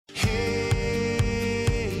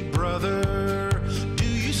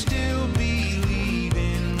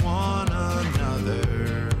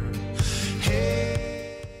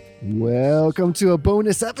Welcome to a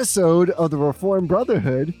bonus episode of the Reformed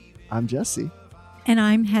Brotherhood. I'm Jesse. And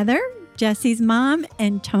I'm Heather, Jesse's mom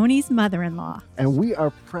and Tony's mother-in-law. And we are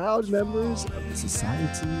proud members of the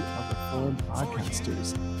Society of Reformed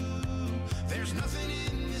Podcasters. There's nothing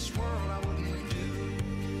in this world I wouldn't do.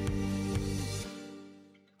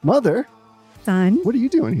 Mother. Son. What are you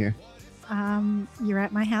doing here? You're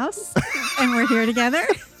at my house and we're here together.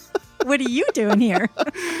 What are you doing here?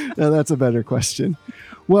 Now, that's a better question.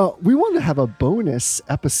 Well, we wanted to have a bonus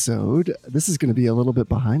episode. This is going to be a little bit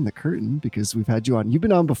behind the curtain because we've had you on. You've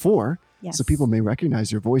been on before, yes. So people may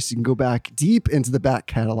recognize your voice. You can go back deep into the back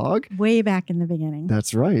catalog. Way back in the beginning.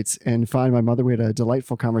 That's right. And find my mother. We had a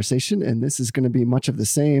delightful conversation, and this is going to be much of the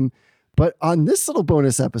same. But on this little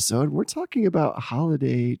bonus episode, we're talking about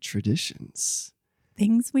holiday traditions.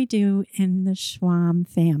 Things we do in the Schwam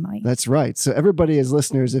family. That's right. So everybody as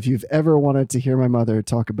listeners, if you've ever wanted to hear my mother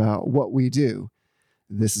talk about what we do,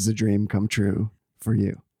 this is a dream come true for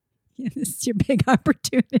you. Yeah, this is your big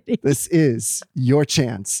opportunity. This is your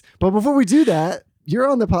chance. But before we do that, you're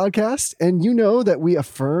on the podcast and you know that we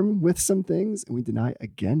affirm with some things and we deny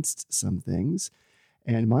against some things.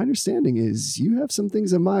 And my understanding is you have some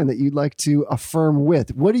things in mind that you'd like to affirm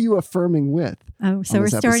with. What are you affirming with? Oh, so we're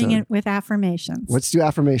starting it with affirmations. Let's do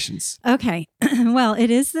affirmations. Okay. Well, it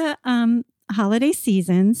is the holiday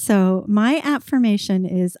season. So my affirmation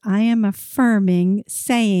is I am affirming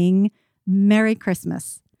saying Merry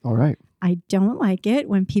Christmas. All right. I don't like it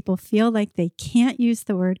when people feel like they can't use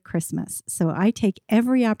the word Christmas. So I take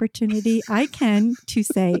every opportunity I can to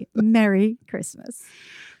say Merry Christmas.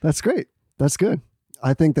 That's great. That's good.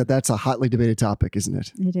 I think that that's a hotly debated topic, isn't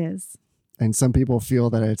it? It is. And some people feel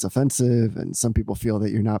that it's offensive, and some people feel that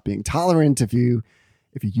you're not being tolerant if you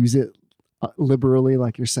use it liberally,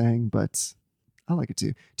 like you're saying. But I like it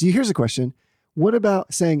too. Here's a question. What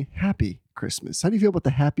about saying Happy Christmas? How do you feel about the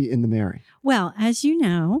happy and the merry? Well, as you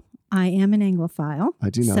know, I am an Anglophile. I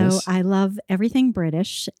do know so this. I love everything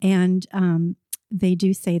British, and they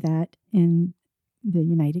do say that in the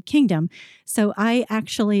United Kingdom. So I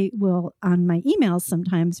actually will, on my emails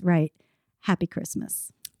sometimes, write Happy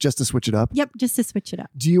Christmas. Just to switch it up? Yep, just to switch it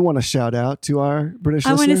up. Do you want to shout out to our British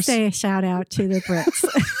listeners? I want to say a shout out to the Brits.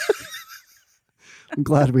 I'm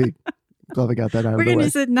glad we got that out of the way. We're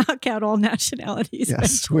going to knock out all nationalities.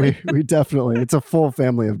 Yes, we definitely. It's a full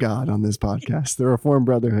family of God on this podcast. The Reformed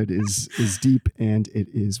Brotherhood is deep and it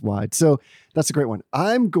is wide. So that's a great one.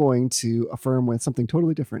 I'm going to affirm with something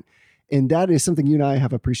totally different. And that is something you and I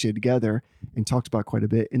have appreciated together and talked about quite a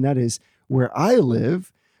bit. And that is where I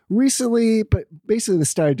live recently, but basically this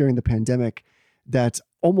started during the pandemic, that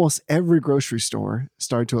almost every grocery store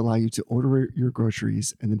started to allow you to order your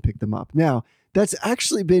groceries and then pick them up. Now, that's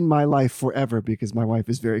actually been my life forever because my wife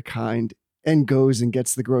is very kind and goes and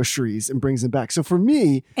gets the groceries and brings them back. So for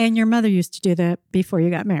me... And your mother used to do that before you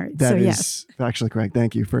got married. That is yes. Actually correct.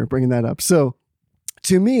 Thank you for bringing that up. So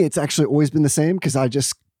to me, it's actually always been the same because I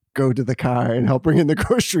just go to the car and help bring in the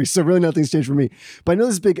groceries. So really nothing's changed for me. But I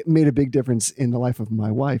know this made a big difference in the life of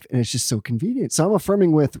my wife, and it's just so convenient. So I'm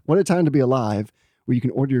affirming with what a time to be alive where you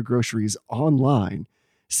can order your groceries online.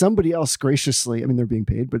 Somebody else graciously, they're being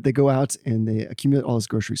paid, but they go out and they accumulate all those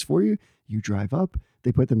groceries for you. You drive up,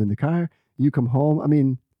 they put them in the car, you come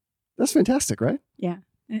home. That's fantastic, right? Yeah.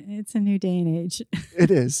 It's a new day and age.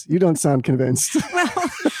 It is. You don't sound convinced.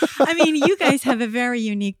 Well, you guys have a very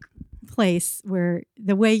unique place where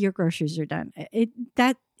the way your groceries are done,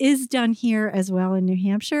 that is done here as well in New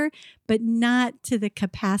Hampshire, but not to the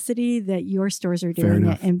capacity that your stores are doing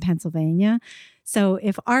it in Pennsylvania. So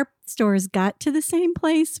if our stores got to the same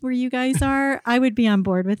place where you guys are, I would be on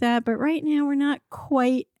board with that. But right now we're not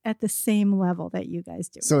quite at the same level that you guys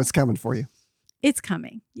do. So it's coming for you. It's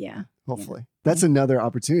coming. Yeah. Hopefully. Yeah. That's another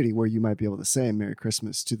opportunity where you might be able to say Merry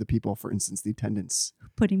Christmas to the people, for instance, the attendants.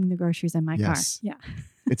 Putting the groceries in my car. Yeah.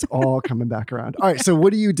 It's all coming back around. All right. So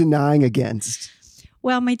what are you denying against?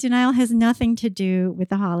 Well, my denial has nothing to do with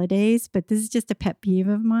the holidays, but this is just a pet peeve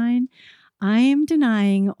of mine. I am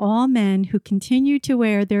denying all men who continue to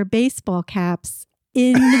wear their baseball caps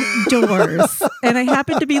indoors. And I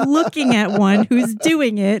happen to be looking at one who's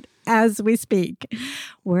doing it as we speak.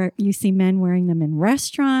 Where you see men wearing them in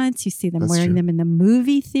restaurants, you see them wearing them in the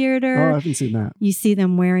movie theater. Oh, I haven't seen that. You see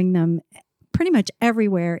them wearing them pretty much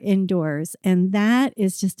everywhere indoors. And that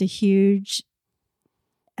is just a huge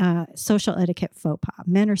social etiquette faux pas.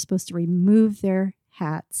 Men are supposed to remove their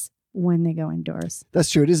hats when they go indoors. That's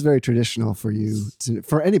true. It is very traditional for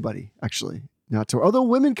for anybody, actually, not to. Although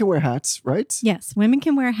women can wear hats, right? Yes, women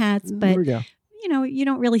can wear hats, but there we go. You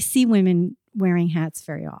don't really see women wearing hats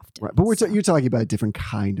very often. Right. But you're talking about a different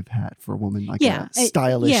kind of hat for a woman, like Yeah, a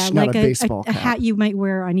stylish, not like a baseball a cap. hat you might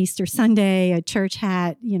wear on Easter Sunday, a church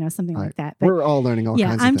hat, something like that. But we're all learning all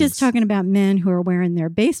kinds of things. I'm just talking about men who are wearing their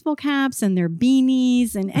baseball caps and their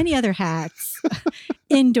beanies and any other hats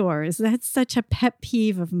indoors. That's such a pet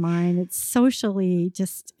peeve of mine. It's socially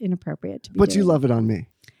just inappropriate to be But doing. you love it on me.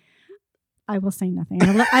 I will say nothing.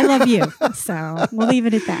 I love you. So we'll leave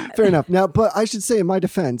it at that. Fair enough. Now, but I should say in my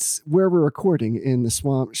defense, where we're recording in the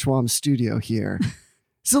Schwam studio here,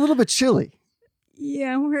 it's a little bit chilly.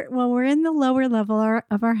 Yeah, we're in the lower level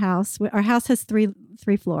of our house. Our house has three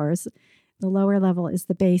floors. The lower level is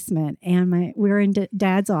the basement, and we're in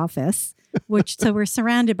Dad's office, so we're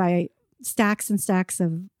surrounded by stacks and stacks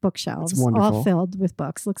of bookshelves, all filled with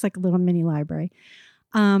books. Looks like a little mini library.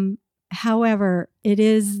 However, it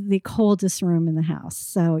is the coldest room in the house.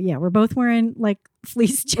 So yeah, we're both wearing like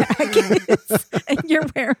fleece jackets and you're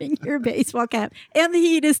wearing your baseball cap and the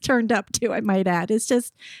heat is turned up too, I might add. It's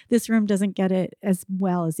just this room doesn't get it as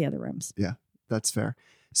well as the other rooms. Yeah, that's fair.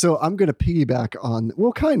 So I'm going to piggyback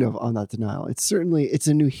on that denial. It's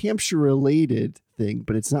a New Hampshire related thing,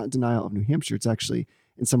 but it's not denial of New Hampshire. It's actually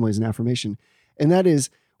in some ways an affirmation. And that is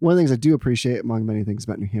one of the things I do appreciate among many things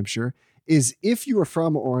about New Hampshire is if you are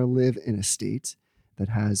from or live in a state that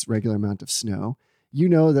has regular amount of snow, you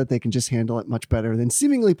know that they can just handle it much better than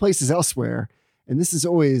seemingly places elsewhere. And this has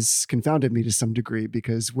always confounded me to some degree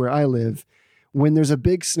because where I live, when there's a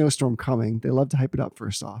big snowstorm coming, they love to hype it up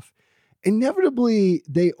first off. Inevitably,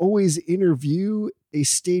 they always interview a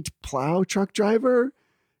state plow truck driver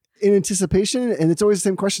in anticipation. And it's always the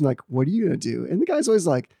same question, like, what are you going to do? And the guy's always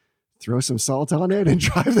like, throw some salt on it and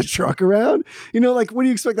drive the truck around. Like, what do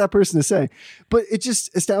you expect that person to say? But it just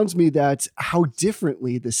astounds me that how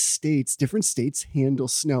differently different states handle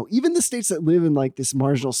snow. Even the states that live in like this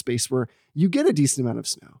marginal space where you get a decent amount of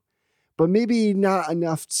snow, but maybe not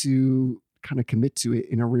enough to kind of commit to it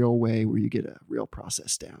in a real way where you get a real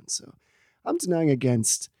process down. So I'm denying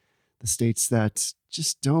against the states that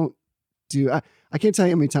just don't do. I can't tell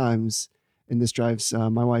you how many times, and this drives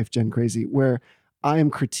my wife, Jen, crazy, where I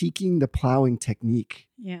am critiquing the plowing technique.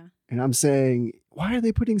 Yeah. And I'm saying, why are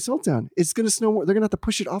they putting salt down? It's going to snow more. They're going to have to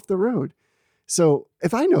push it off the road. So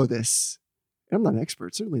if I know this, and I'm not an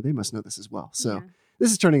expert, certainly they must know this as well. So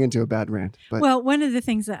This is turning into a bad rant. But well, one of the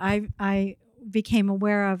things that I became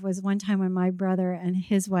aware of was one time when my brother and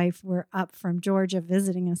his wife were up from Georgia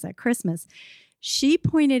visiting us at Christmas. She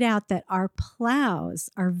pointed out that our plows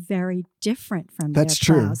are very different from their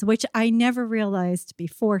plows, which I never realized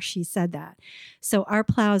before she said that. So our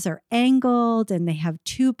plows are angled and they have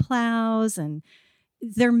two plows and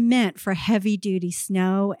they're meant for heavy duty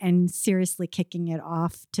snow and seriously kicking it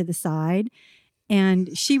off to the side.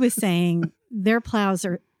 And she was saying their plows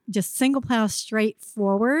are just single plow straight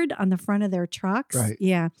forward on the front of their trucks. Right.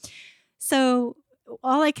 Yeah. So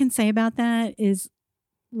all I can say about that is,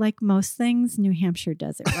 like most things, New Hampshire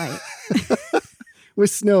does it right.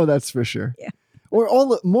 With snow, that's for sure. Yeah. Or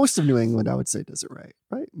most of New England, I would say, does it right.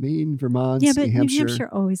 Right? Maine, Vermont, yeah, but New Hampshire. New Hampshire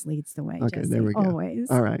always leads the way. Okay, Jesse. there we go. Always.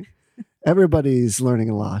 All right. Everybody's learning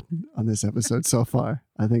a lot on this episode so far.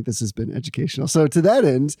 I think this has been educational. So to that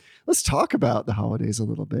end, let's talk about the holidays a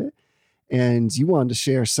little bit. And you wanted to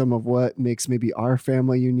share some of what makes maybe our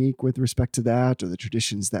family unique with respect to that or the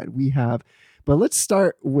traditions that we have. But let's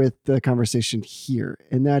start with the conversation here.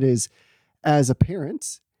 And that is, as a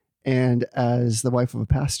parent and as the wife of a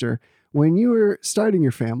pastor, when you were starting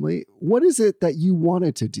your family, what is it that you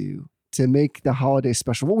wanted to do to make the holiday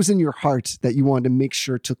special? What was in your heart that you wanted to make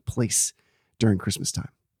sure took place during Christmas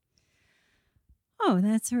time? Oh,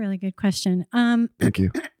 that's a really good question. Thank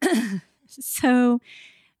you. So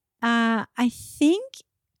I think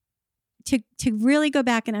to really go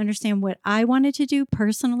back and understand what I wanted to do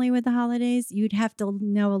personally with the holidays, you'd have to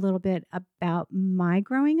know a little bit about my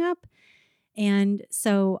growing up. And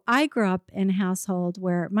so I grew up in a household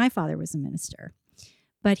where my father was a minister,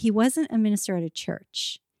 but he wasn't a minister at a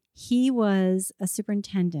church. He was a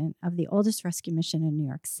superintendent of the oldest rescue mission in New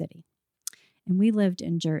York City. And we lived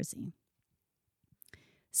in Jersey.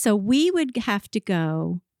 So we would have to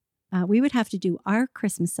do our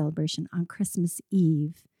Christmas celebration on Christmas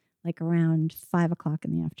Eve, like around 5:00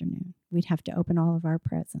 in the afternoon. We'd have to open all of our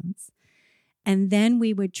presents. And then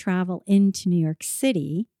we would travel into New York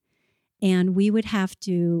City and we would have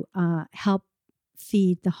to help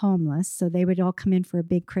feed the homeless. So they would all come in for a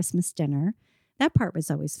big Christmas dinner. That part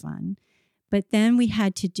was always fun. But then we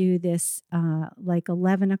had to do this like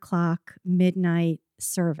 11 o'clock midnight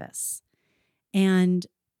service. And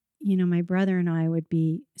my brother and I would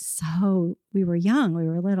be we were young, we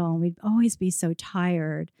were little, and we'd always be so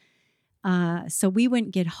tired. So we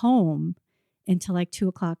wouldn't get home until like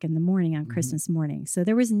 2:00 in the morning on Christmas morning. So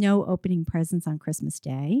there was no opening presents on Christmas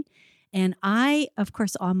Day. And I, of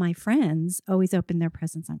course, all my friends always opened their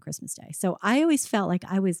presents on Christmas Day. So I always felt like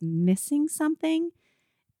I was missing something,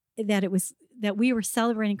 that we were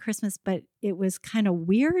celebrating Christmas, but it was kind of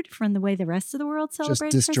weird from the way the rest of the world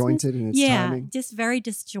celebrated Just disjointed Christmas. in its timing. Just very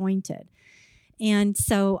disjointed. And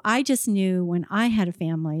so I just knew when I had a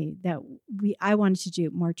family that I wanted to do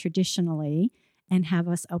it more traditionally and have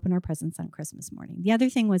us open our presents on Christmas morning. The other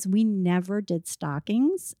thing was we never did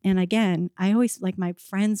stockings. And again, I always, like my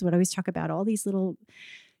friends would always talk about all these little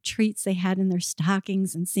treats they had in their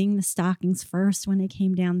stockings and seeing the stockings first when they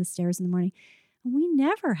came down the stairs in the morning. We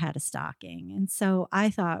never had a stocking. And so I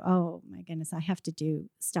thought, oh my goodness, I have to do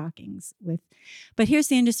stockings but here's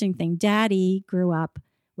the interesting thing. Daddy grew up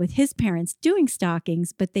with his parents doing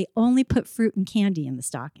stockings, but they only put fruit and candy in the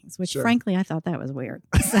stockings, which frankly, I thought that was weird.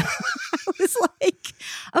 So I was like,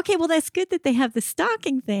 okay, well, that's good that they have the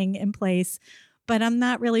stocking thing in place, but I'm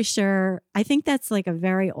not really sure. I think that's like a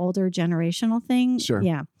very older generational thing. Sure.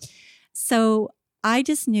 Yeah. So I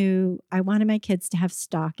just knew I wanted my kids to have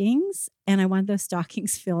stockings, and I wanted those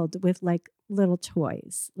stockings filled with like little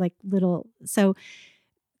toys, so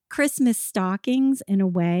Christmas stockings in a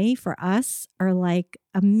way for us are like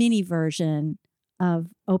a mini version of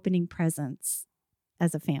opening presents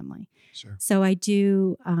as a family. Sure. So I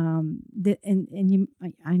do,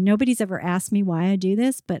 nobody's ever asked me why I do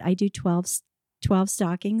this, but I do 12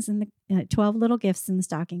 stockings and 12 little gifts in the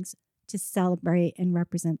stockings to celebrate and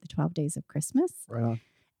represent the 12 days of Christmas. Right on.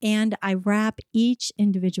 And I wrap each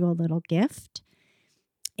individual little gift.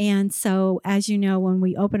 And so, as you know, when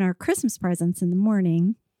we open our Christmas presents in the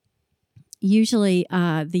morning, usually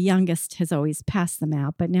the youngest has always passed them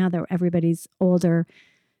out, but now that everybody's older,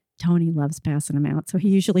 Tony loves passing them out. So he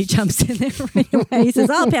usually jumps in there right away. He says,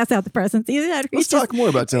 I'll pass out the presents. Either that, Let's talk more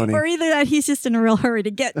about Tony. Or either that he's just in a real hurry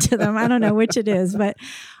to get to them. I don't know which it is. But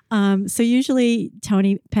so usually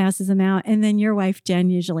Tony passes them out, and then your wife, Jen,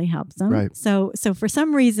 usually helps them. Right. So for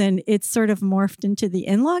some reason, it's sort of morphed into the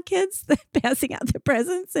in-law kids passing out the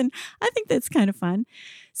presents. And I think that's kind of fun.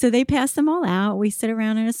 So they pass them all out. We sit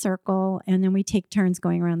around in a circle, and then we take turns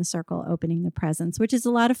going around the circle opening the presents, which is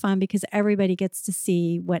a lot of fun because everybody gets to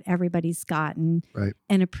see what everybody's gotten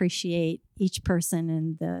and appreciate each person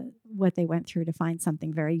and what they went through to find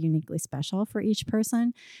something very uniquely special for each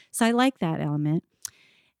person. So I like that element.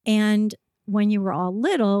 And when you were all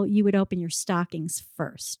little, you would open your stockings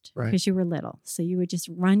first because you were little. So you would just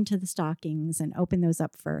run to the stockings and open those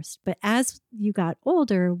up first. But as you got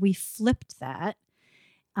older, we flipped that.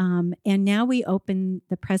 And now we open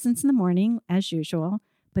the presents in the morning as usual,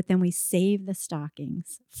 but then we save the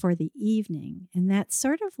stockings for the evening. And that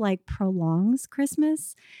sort of like prolongs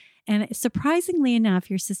Christmas. And surprisingly enough,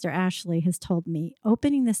 your sister Ashley has told me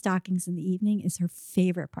opening the stockings in the evening is her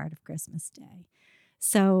favorite part of Christmas Day.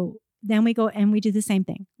 So then we go and we do the same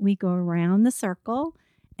thing. We go around the circle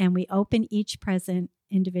and we open each present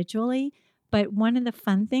individually. But one of the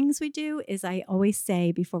fun things we do is I always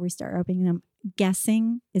say before we start opening them,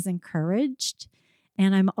 guessing is encouraged.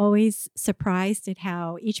 And I'm always surprised at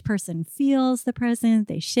how each person feels the present.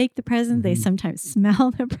 They shake the present. They sometimes smell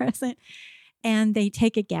the present. And they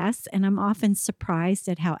take a guess. And I'm often surprised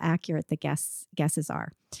at how accurate the guesses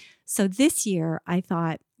are. So this year I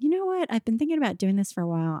thought, you know what? I've been thinking about doing this for a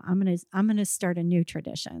while. I'm gonna start a new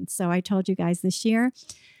tradition. So I told you guys this year,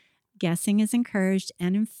 guessing is encouraged.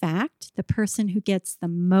 And in fact, the person who gets the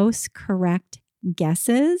most correct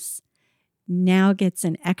guesses now gets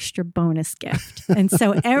an extra bonus gift. And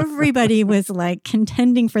so everybody was like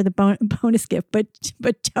contending for the bonus gift, but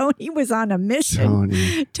Tony was on a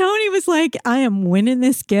mission. Tony was like, I am winning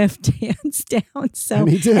this gift hands down. So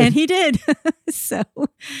and he did. So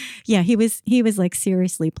yeah, he was like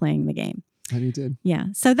seriously playing the game. And he did. Yeah.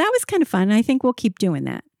 So that was kind of fun. I think we'll keep doing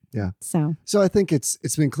that. Yeah. So I think it's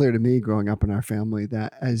been clear to me growing up in our family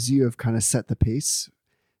that as you have kind of set the pace,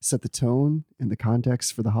 set the tone and the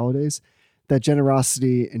context for the holidays, that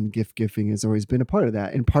generosity and gift giving has always been a part of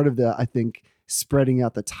that. And part of the, I think, spreading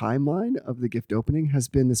out the timeline of the gift opening has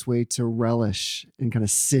been this way to relish and kind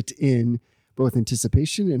of sit in both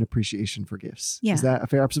anticipation and appreciation for gifts. Yeah. Is that a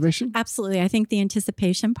fair observation? Absolutely. I think the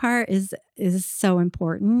anticipation part is so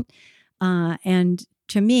important. And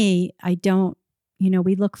to me,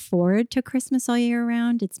 we look forward to Christmas all year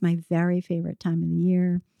round. It's my very favorite time of the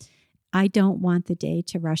year. I don't want the day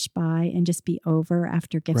to rush by and just be over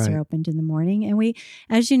after gifts are opened in the morning. And we,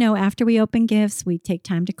 as you know, after we open gifts, we take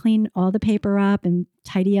time to clean all the paper up and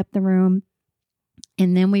tidy up the room.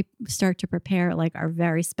 And then we start to prepare like our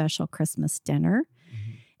very special Christmas dinner.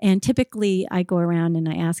 And typically I go around and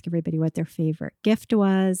I ask everybody what their favorite gift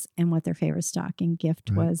was and what their favorite stocking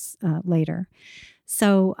gift was later.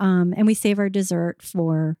 So, and we save our dessert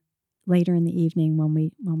for later in the evening when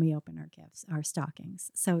we open our gifts, our stockings.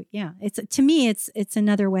 So yeah, to me, it's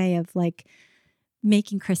another way of like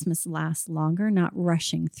making Christmas last longer, not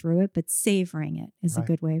rushing through it, but savoring it is a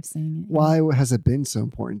good way of saying it. Why has it been so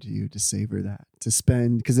important to you to savor that, to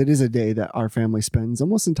spend, because it is a day that our family spends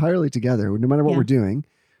almost entirely together. No matter what we're doing,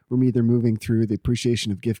 we're either moving through the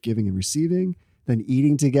appreciation of gift giving and receiving, then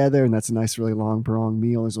eating together. And that's a nice, really long, prolonged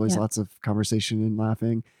meal. There's always lots of conversation and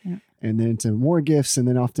laughing. Yeah. And then to more gifts. And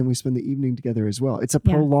then often we spend the evening together as well. It's a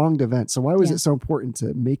prolonged event. So why was it so important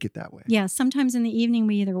to make it that way? Yeah. Sometimes in the evening,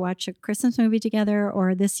 we either watch a Christmas movie together,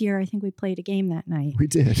 or this year, I think we played a game that night. We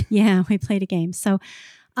did. Yeah, we played a game. So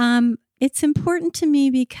it's important to me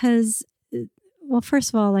because, well, first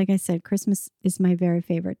of all, like I said, Christmas is my very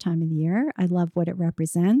favorite time of the year. I love what it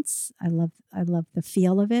represents. I love the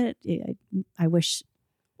feel of it. I wish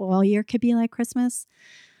all year could be like Christmas.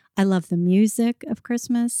 I love the music of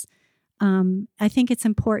Christmas. I think it's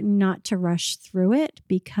important not to rush through it,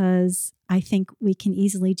 because I think we can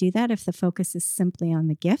easily do that if the focus is simply on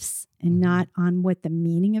the gifts and not on what the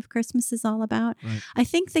meaning of Christmas is all about. Right. I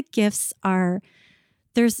think the gifts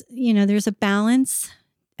there's a balance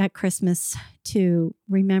at Christmas to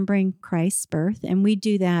remembering Christ's birth. And we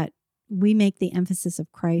do that. We make the emphasis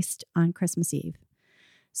of Christ on Christmas Eve.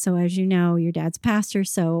 So as you know, your dad's pastor.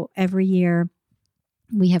 So every year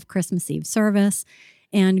we have Christmas Eve service.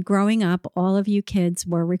 And growing up, all of you kids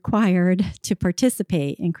were required to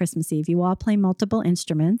participate in Christmas Eve. You all play multiple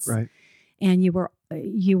instruments, right? And you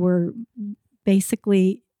were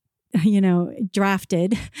basically,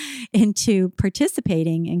 drafted into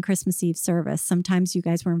participating in Christmas Eve service. Sometimes you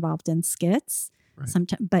guys were involved in skits,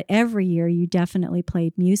 but every year you definitely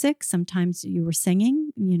played music. Sometimes you were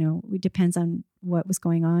singing. It depends on what was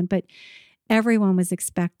going on, but everyone was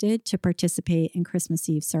expected to participate in Christmas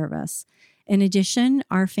Eve service. In addition,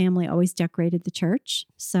 our family always decorated the church.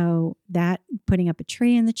 So that putting up a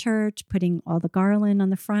tree in the church, putting all the garland on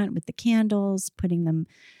the front with the candles, putting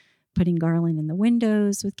garland in the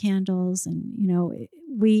windows with candles. And,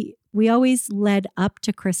 we always led up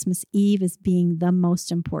to Christmas Eve as being the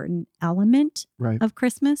most important element of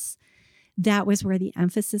Christmas. That was where the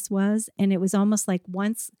emphasis was. And it was almost like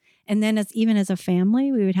once, and then even as a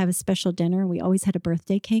family, we would have a special dinner. We always had a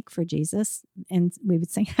birthday cake for Jesus, and we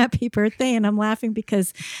would sing happy birthday. And I'm laughing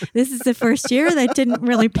because this is the first year that didn't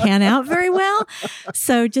really pan out very well.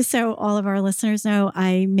 So just so all of our listeners know,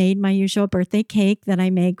 I made my usual birthday cake that I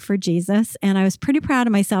make for Jesus. And I was pretty proud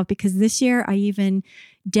of myself because this year I even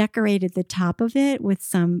decorated the top of it with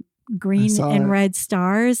some green and red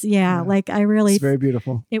stars. Yeah. Like it's very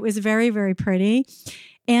beautiful. It was very, very pretty.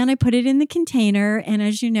 And I put it in the container. And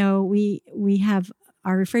as you know, we have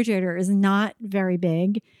our refrigerator is not very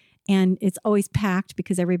big, and it's always packed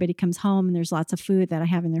because everybody comes home and there's lots of food that I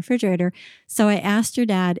have in the refrigerator. So I asked your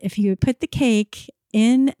dad if he would put the cake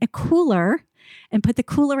in a cooler and put the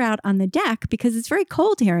cooler out on the deck because it's very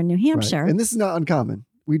cold here in New Hampshire. Right. And this is not uncommon.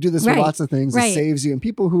 We do this with lots of things. It saves you. And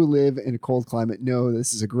people who live in a cold climate know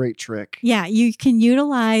this is a great trick. Yeah, you can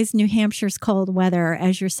utilize New Hampshire's cold weather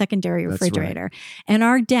as your secondary refrigerator. Right. And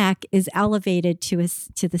our deck is elevated to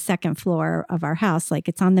the second floor of our house. Like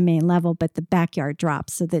it's on the main level, but the backyard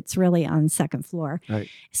drops. So that's really on the second floor. Right.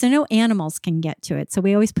 So no animals can get to it. So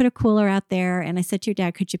we always put a cooler out there. And I said to your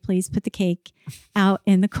dad, could you please put the cake out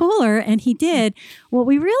in the cooler? And he did. What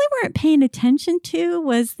we really weren't paying attention to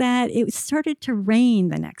was that it started to rain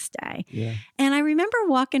the next day. Yeah. And I remember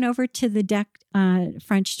walking over to the deck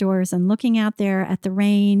French doors and looking out there at the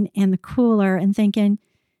rain and the cooler and thinking,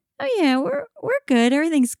 oh yeah, we're good.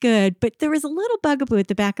 Everything's good. But there was a little bugaboo at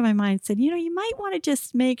the back of my mind that said, you might want to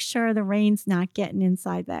just make sure the rain's not getting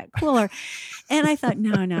inside that cooler. And I thought,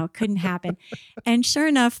 no, it couldn't happen. And sure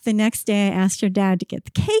enough, the next day I asked your dad to get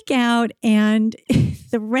the cake out, and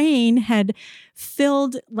the rain had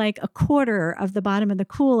filled like a quarter of the bottom of the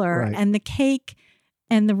cooler, and the cake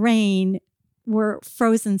and the rain were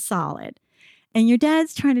frozen solid. And your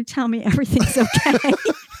dad's trying to tell me everything's okay.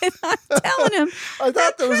 And I'm telling him. I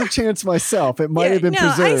thought there was a chance myself. It might have been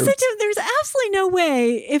preserved. I said to him, there's absolutely no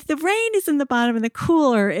way. If the rain is in the bottom of the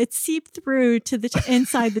cooler, it seeped through to the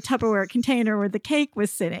inside the Tupperware container where the cake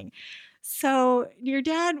was sitting. So your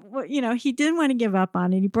dad, he didn't want to give up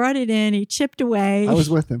on it. He brought it in. He chipped away. I was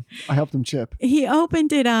with him. I helped him chip. He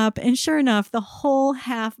opened it up, and sure enough, the whole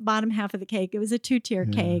bottom half of the cake, it was a 2-tier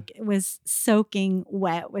cake, it was soaking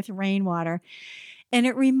wet with rainwater. And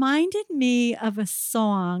it reminded me of a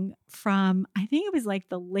song from, I think it was like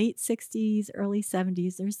the late 60s, early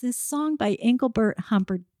 70s. There's this song by Engelbert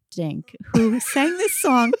Humperdinck who sang this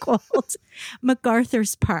song called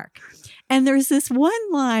MacArthur's Park. And there's this one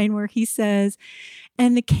line where he says,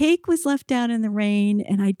 and the cake was left out in the rain,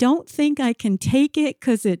 and I don't think I can take it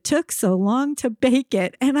because it took so long to bake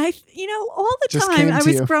it. And I, all the Just time came I to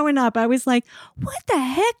was you. growing up, I was like, what the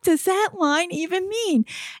heck does that line even mean?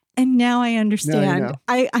 And now I understand. know.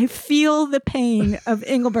 I feel the pain of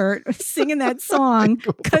Engelbert singing that song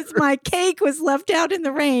because my cake was left out in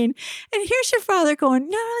the rain. And here's your father going,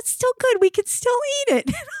 no, it's still good. We can still eat it.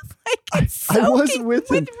 And I'm like, it's I was soaking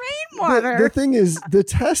with him. rainwater. The thing is, the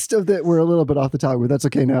test of that, we're a little bit off the topic, but that's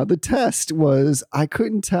okay now. The test was, I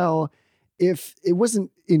couldn't tell if it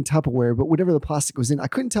wasn't in Tupperware, but whatever the plastic was in, I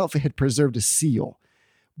couldn't tell if it had preserved a seal.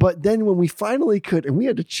 But then when we finally could, and we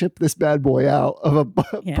had to chip this bad boy out of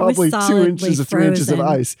probably 2 inches or 3 inches of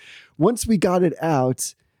ice. Once we got it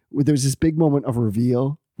out, there was this big moment of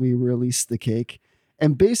reveal. We released the cake.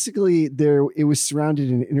 And basically it was surrounded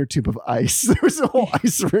in an inner tube of ice. There was a whole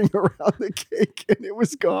ice ring around the cake and it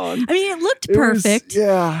was gone. I mean, it looked perfect.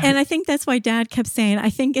 Yeah. And I think that's why Dad kept saying, I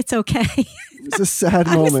think it's okay. It's a sad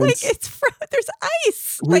I was moment. like, there's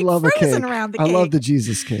ice We love a frozen cake. around the I cake. love the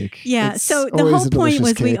Jesus cake. Yeah. It's So the always whole a point delicious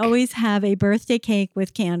was we cake. always have a birthday cake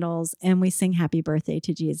with candles and we sing happy birthday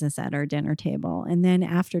to Jesus at our dinner table. And then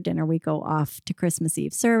after dinner, we go off to Christmas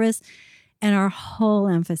Eve service. And our whole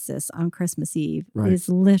emphasis on Christmas Eve is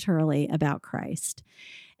literally about Christ.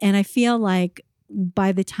 And I feel like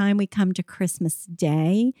by the time we come to Christmas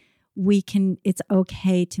Day, it's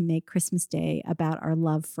okay to make Christmas Day about our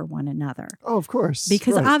love for one another. Oh, of course.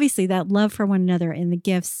 Because obviously that love for one another and the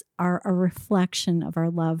gifts are a reflection of our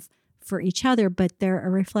love for each other, but they're a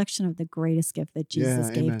reflection of the greatest gift that Jesus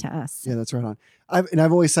gave to us. Yeah, that's right on.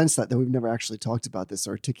 I've always sensed that we've never actually talked about this,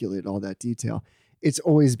 articulated all that detail. It's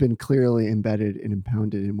always been clearly embedded and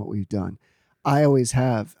impounded in what we've done. I always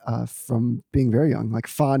have, from being very young, like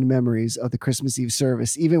fond memories of the Christmas Eve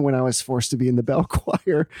service, even when I was forced to be in the bell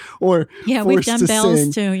choir or we've done bells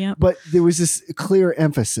sing. too. Yeah, but there was this clear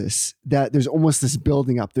emphasis that there's almost this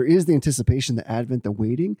building up. There is the anticipation, the Advent, the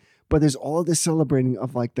waiting, but there's all this celebrating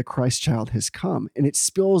of like the Christ child has come, and it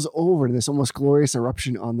spills over to this almost glorious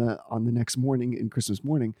eruption on the next morning, in Christmas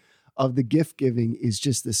morning, of the gift giving is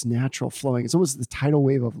just this natural flowing. It's almost the tidal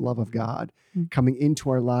wave of love of God coming into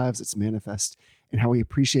our lives. It's manifest in how we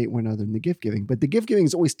appreciate one another in the gift giving. But the gift giving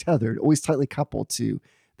is always tethered, always tightly coupled to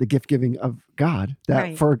the gift giving of God,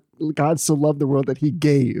 that for God so loved the world that he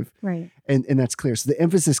gave. Right. And that's clear. So the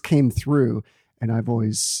emphasis came through, and I've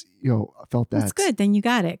always, felt that. That's good. Then you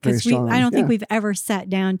got it. Because I don't think we've ever sat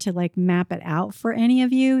down to like map it out for any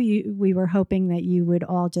of you. We were hoping that you would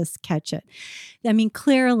all just catch it. I mean,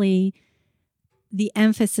 clearly the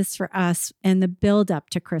emphasis for us and the build up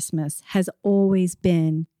to Christmas has always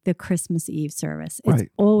been the Christmas Eve service. It's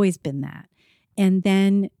always been that. And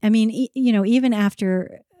then, I mean, even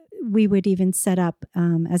after we would even set up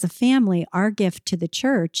as a family, our gift to the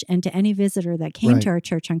church and to any visitor that came to our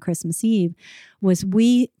church on Christmas Eve was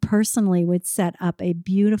we personally would set up a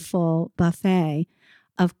beautiful buffet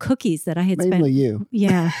of cookies that I had spent. Mainly you.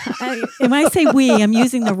 Yeah. And when I say we, I'm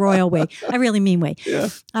using the royal we. I really mean we. Yeah.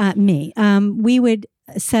 Me. We would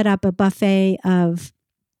set up a buffet of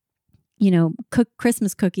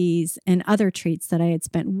Christmas cookies and other treats that I had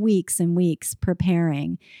spent weeks and weeks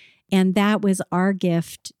preparing. And that was our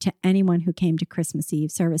gift to anyone who came to Christmas Eve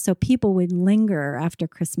service. So people would linger after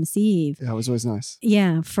Christmas Eve. Yeah, it was always nice.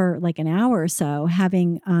 Yeah, for like an hour or so,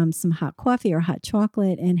 having some hot coffee or hot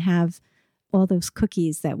chocolate and have all those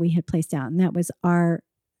cookies that we had placed out. And that was our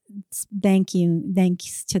thanks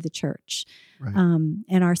to the church,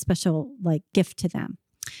 and our special like gift to them.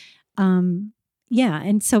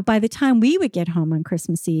 And so by the time we would get home on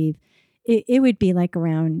Christmas Eve, it would be like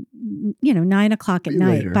around 9 o'clock at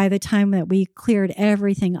night. Later. By the time that we cleared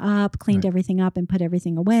everything up, cleaned everything up and put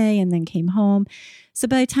everything away and then came home. So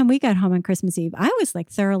by the time we got home on Christmas Eve, I was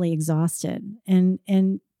like thoroughly exhausted. And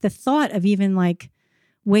the thought of even like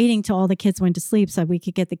waiting till all the kids went to sleep so we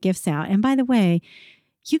could get the gifts out. And by the way,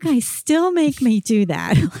 you guys still make me do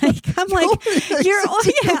that. Like, I'm like,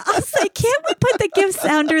 I'll say, can't we put the gifts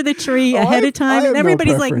under the tree ahead of time? And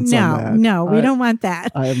everybody's like, no, we don't want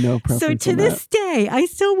that. I have no preference. So to this day, I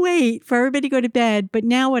still wait for everybody to go to bed. But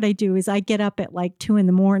now what I do is I get up at like 2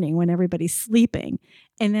 a.m. when everybody's sleeping.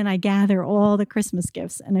 And then I gather all the Christmas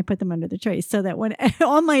gifts and I put them under the tree so that when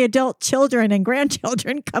all my adult children and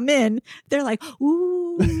grandchildren come in, they're like,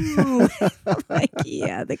 ooh. Like,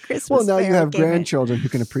 yeah, the Christmas. Well, now you have grandchildren who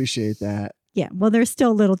can appreciate that. Yeah. Well, they're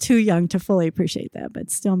still a little too young to fully appreciate that,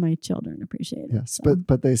 but still my children appreciate it. Yes. So.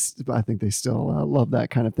 But I think they still love that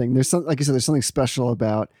kind of thing. There's like you said, there's something special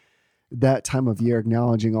about that time of year,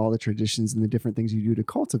 acknowledging all the traditions and the different things you do to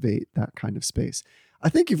cultivate that kind of space. I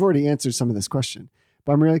think you've already answered some of this question,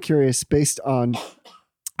 but I'm really curious, based on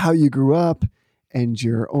how you grew up and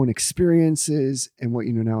your own experiences and what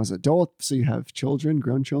you know now as an adult. So you have children,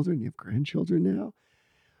 grown children, you have grandchildren now.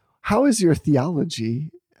 How is your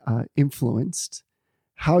theology influenced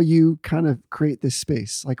how you kind of create this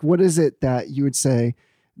space? Like, what is it that you would say,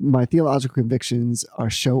 my theological convictions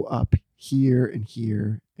show up here and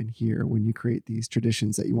here and here when you create these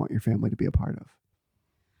traditions that you want your family to be a part of?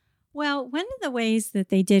 Well, one of the ways that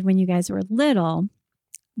they did when you guys were little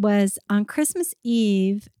was on Christmas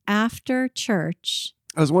Eve after church.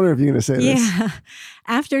 I was wondering if you're going to say this. Yeah.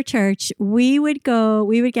 After church, we would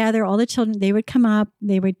gather all the children. They would come up,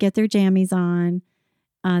 they would get their jammies on.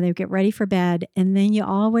 They would get ready for bed. And then you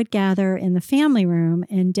all would gather in the family room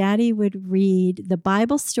and Daddy would read the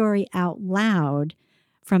Bible story out loud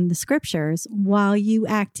from the scriptures while you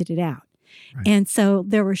acted it out. Right. And so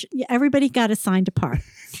everybody got assigned a part.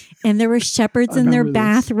 And there were shepherds in their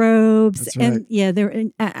bathrobes. That's right. And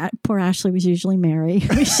yeah, poor Ashley was usually Mary.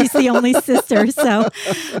 She's the only sister. So,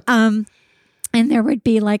 and there would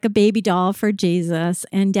be like a baby doll for Jesus,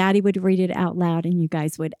 and Daddy would read it out loud, and you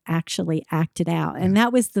guys would actually act it out. And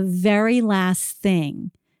that was the very last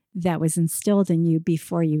thing that was instilled in you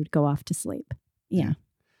before you would go off to sleep. Yeah.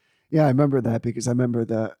 Yeah, I remember that because I remember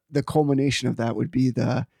the culmination of that would be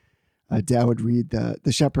the Dad would read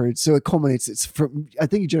the shepherds. So it culminates. It's from, I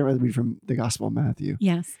think you generally read from the Gospel of Matthew.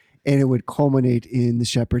 Yes. And it would culminate in the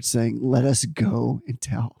shepherds saying, "Let us go and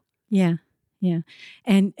tell." Yeah. Yeah.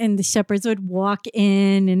 And the shepherds would walk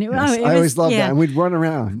in and I always loved that. And we'd run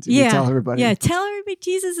around and we'd tell everybody. Yeah. Tell everybody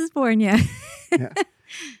Jesus is born. Yeah. Yeah.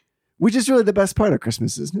 Which is really the best part of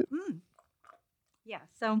Christmas, isn't it? Yeah.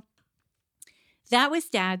 So that was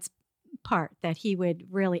Dad's part that he would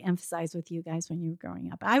really emphasize with you guys when you were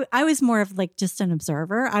growing up. I was more of like just an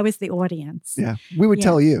observer. I was the audience. Yeah. We would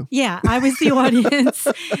tell you. Yeah. I was the audience.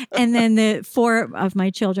 And then the 4 of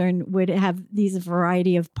my children would have these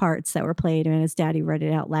variety of parts that were played. And as Daddy read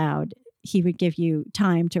it out loud, he would give you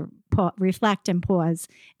time to reflect and pause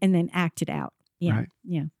and then act it out. Yeah. Right.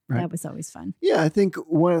 Yeah. Right. That was always fun. Yeah. I think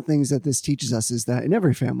one of the things that this teaches us is that in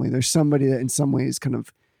every family, there's somebody that in some ways kind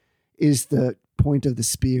of is the point of the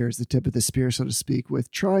spear, is the tip of the spear, so to speak, with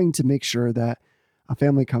trying to make sure that a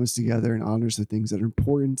family comes together and honors the things that are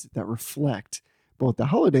important, that reflect both the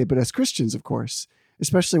holiday, but as Christians, of course,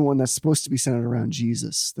 especially one that's supposed to be centered around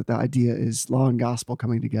Jesus, that the idea is law and gospel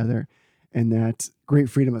coming together and that great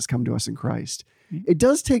freedom has come to us in Christ. It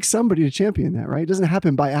does take somebody to champion that, right? It doesn't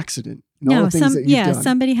happen by accident. No,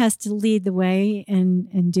 somebody has to lead the way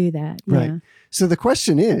and do that. Yeah. Right. So the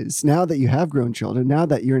question is, now that you have grown children, now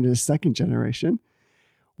that you're into the second generation,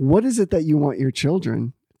 what is it that you want your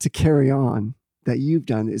children to carry on that you've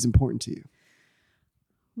done that is important to you?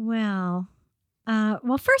 Well,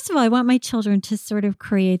 first of all, I want my children to sort of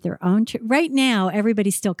create their own. Right now,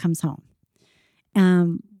 everybody still comes home,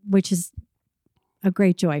 which is a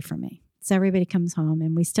great joy for me. So everybody comes home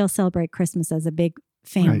and we still celebrate Christmas as a big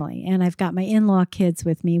family. Right. And I've got my in-law kids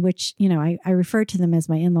with me, which, I refer to them as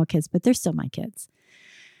my in-law kids, but they're still my kids.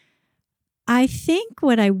 I think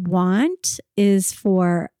what I want is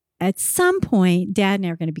for at some point, Dad and I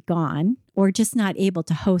are going to be gone or just not able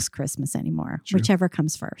to host Christmas anymore, whichever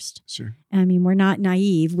comes first. Sure. I mean, we're not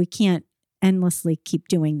naive. We can't endlessly keep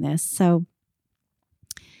doing this. So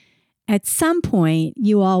at some point,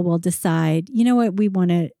 you all will decide, you know what, we want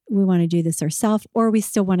to do this ourselves, or we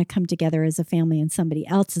still want to come together as a family and somebody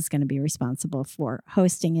else is going to be responsible for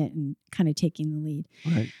hosting it and kind of taking the lead.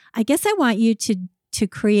 Right. I guess I want you to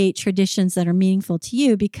create traditions that are meaningful to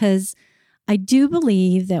you, because I do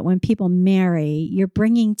believe that when people marry, you're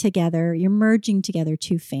merging together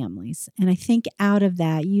 2 families. And I think out of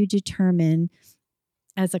that, you determine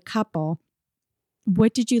as a couple,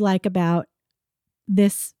 what did you like about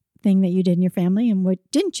this thing that you did in your family, and what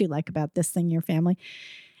didn't you like about this thing in your family,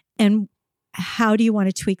 and how do you want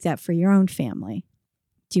to tweak that for your own family?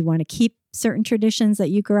 Do you want to keep certain traditions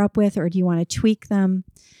that you grew up with, or do you want to tweak them?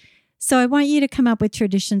 So I want you to come up with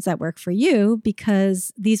traditions that work for you,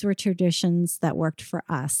 because these were traditions that worked for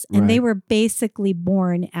us, and they were basically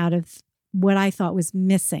born out of what I thought was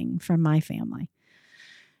missing from my family.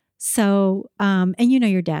 So, and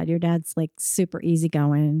your dad's like super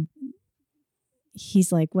easygoing.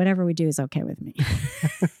 He's like, whatever we do is okay with me.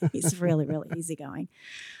 He's really, really easygoing.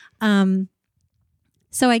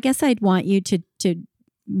 So I guess I'd want you to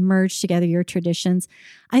merge together your traditions.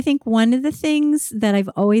 I think one of the things that I've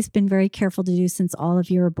always been very careful to do since all of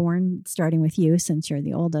you were born, starting with you, since you're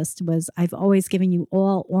the oldest, was I've always given you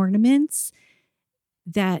all ornaments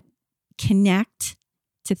that connect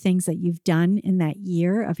to things that you've done in that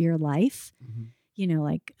year of your life. Mm-hmm. You know,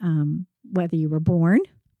 like whether you were born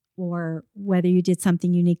or whether you did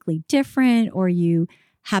something uniquely different or you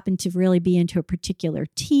happened to really be into a particular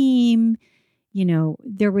team. You know,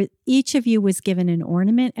 each of you was given an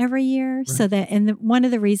ornament every year. Right. So that, and one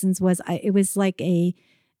of the reasons was it was like a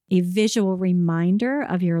visual reminder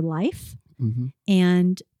of your life mm-hmm.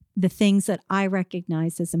 and the things that I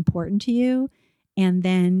recognized as important to you. And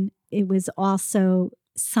then it was also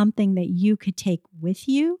something that you could take with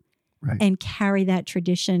you right. and carry that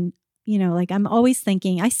tradition. You know, like I'm always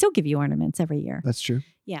thinking, I still give you ornaments every year. That's true.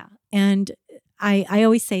 Yeah. And I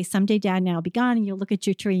always say, someday Dad and I will be gone, and you'll look at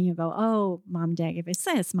your tree and you'll go, oh, Mom, Dad gave us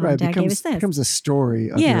this. Mom, Dad gave us this. It becomes a story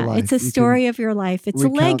of your life. It's a story of your life. It's a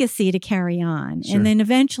legacy to carry on. Sure. And then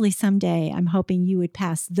eventually someday I'm hoping you would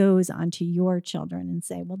pass those on to your children and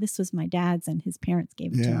say, well, this was my dad's and his parents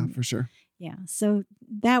gave it to him. Yeah, for sure. Yeah. So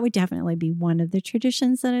that would definitely be one of the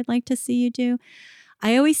traditions that I'd like to see you do.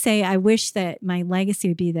 I always say I wish that my legacy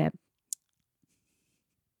would be that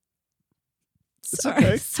Sorry.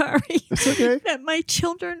 It's okay. That my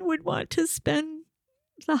children would want to spend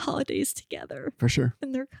the holidays together. For sure.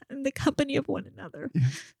 In the company of one another. Yeah.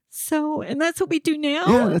 So, and that's what we do now.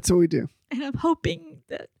 Yeah, that's what we do. And I'm hoping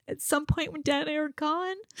that at some point when Dad and I are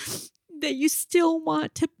gone, that you still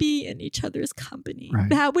want to be in each other's company. Right.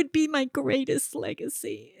 That would be my greatest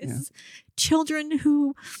legacy is children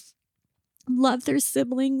who love their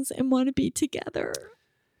siblings and want to be together.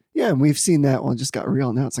 Yeah, and we've seen that one just got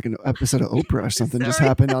real. Now it's like an episode of Oprah or something just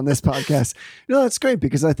happened on this podcast. No, that's great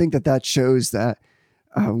because I think that shows that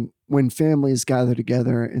when families gather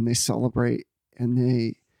together and they celebrate and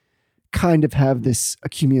they kind of have this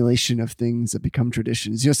accumulation of things that become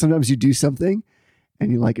traditions. You know, sometimes you do something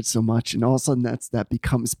and you like it so much and all of a sudden that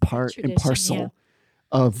becomes part and parcel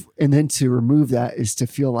of, and then to remove that is to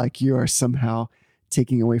feel like you are somehow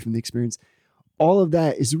taking away from the experience. All of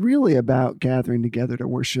that is really about gathering together to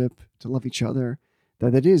worship, to love each other.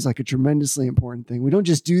 That is like a tremendously important thing. We don't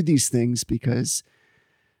just do these things because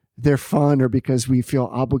they're fun or because we feel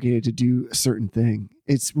obligated to do a certain thing.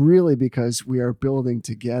 It's really because we are building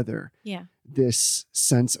together this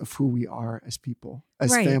sense of who we are as people,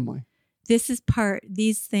 as family.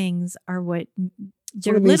 These things are what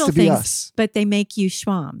they're little things, but they make you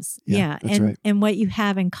schwams. Yeah. That's right. And what you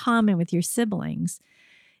have in common with your siblings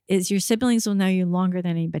is your siblings will know you longer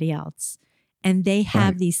than anybody else. And they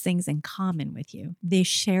have these things in common with you. They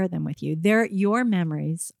share them with you. Your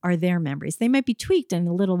memories are their memories. They might be tweaked in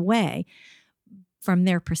a little way from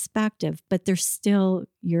their perspective, but they're still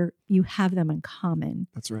you have them in common.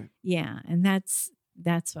 That's right. Yeah. And that's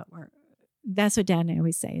what Dad and I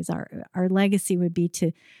always say is our legacy would be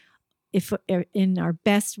to, if in our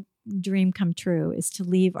best dream come true, is to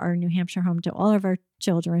leave our New Hampshire home to all of our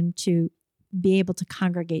children to be able to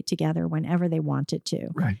congregate together whenever they wanted to.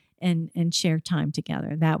 Right. And share time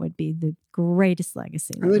together. That would be the greatest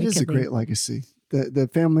legacy. And it is a great legacy. The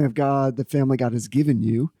family of God, the family God has given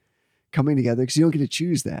you coming together because you don't get to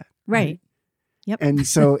choose that. Right. Yep. And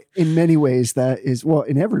so in many ways that is, well,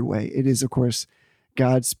 in every way, it is of course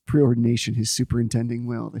God's preordination, his superintending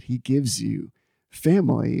will that he gives you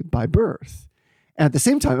family by birth. And at the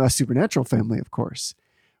same time, a supernatural family, of course.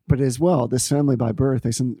 But as well, this family by birth,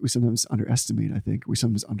 we sometimes underestimate, I think. We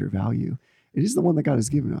sometimes undervalue. It is the one that God has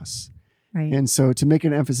given us. Right. And so to make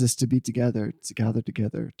an emphasis to be together, to gather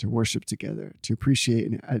together, to worship together, to appreciate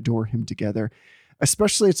and adore him together,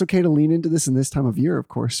 especially it's okay to lean into this in this time of year, of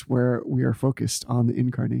course, where we are focused on the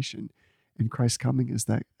incarnation and Christ coming as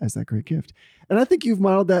that great gift. And I think you've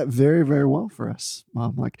modeled that very, very well for us,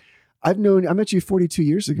 Mom. Like I met you 42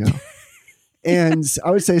 years ago. And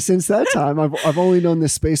I would say since that time, I've only known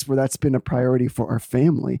this space where that's been a priority for our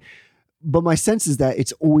family. But my sense is that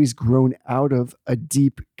it's always grown out of a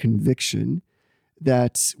deep conviction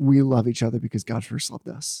that we love each other because God first loved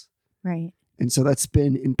us. Right. And so that's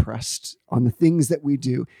been impressed on the things that we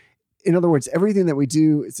do. In other words, everything that we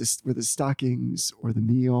do, it's just with the stockings or the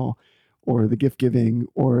meal or the gift giving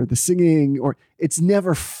or the singing, or it's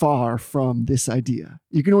never far from this idea.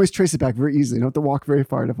 You can always trace it back very easily. You don't have to walk very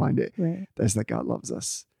far to find it. Right. That's that God loves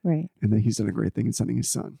us. Right. And that he's done a great thing in sending his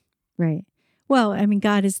son. Right. Well, I mean,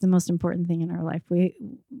 God is the most important thing in our life.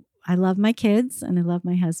 I love my kids and I love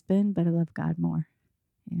my husband, but I love God more.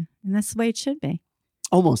 Yeah. And that's the way it should be.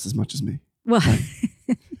 Almost as much as me. Well,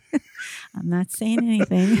 I'm not saying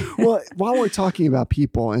anything. Well, while we're talking about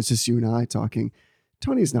people, and it's just you and I talking,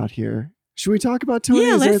 Tony's not here. Should we talk about Tony?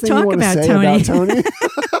 Yeah, Is there let's anything you talk want to about say Tony.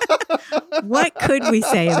 about Tony? What could we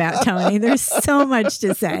say about Tony? There's so much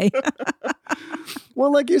to say.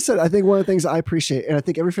 Well, like you said, I think one of the things I appreciate, and I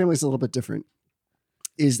think every family is a little bit different,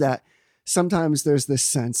 is that sometimes there's this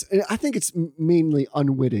sense, and I think it's mainly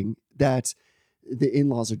unwitting, that the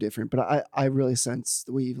in-laws are different. But I really sense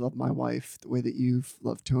the way you've loved my wife, the way that you've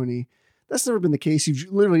loved Tony. That's never been the case.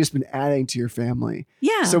 You've literally just been adding to your family.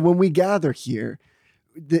 Yeah. So when we gather here,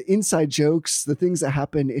 the inside jokes, the things that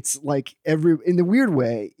happen, it's like in the weird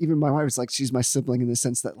way, even my wife is like, she's my sibling in the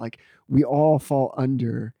sense that like we all fall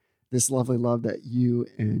under this lovely love that you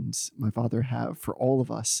and my father have for all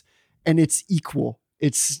of us. And it's equal.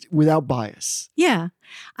 It's without bias. Yeah,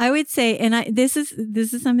 I would say, and this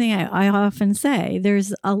is something I often say.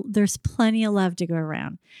 There's plenty of love to go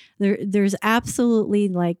around. There's absolutely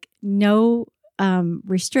like no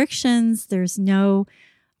restrictions. There's no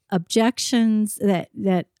objections.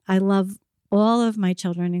 That I love all of my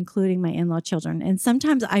children, including my in-law children. And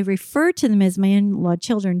sometimes I refer to them as my in-law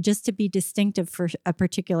children just to be distinctive for a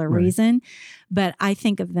particular reason, but I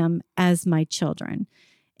think of them as my children.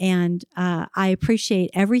 And I appreciate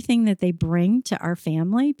everything that they bring to our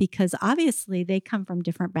family, because obviously they come from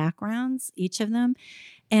different backgrounds, each of them,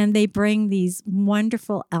 and they bring these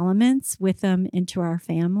wonderful elements with them into our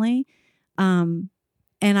family.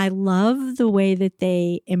 And I love the way that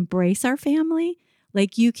they embrace our family.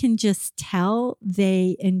 Like you can just tell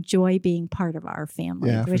they enjoy being part of our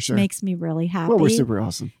family, which makes me really happy. Well, we're super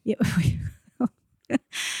awesome. Yeah.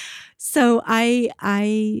 So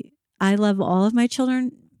I love all of my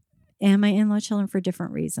children and my in-law children for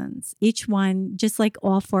different reasons. Each one, just like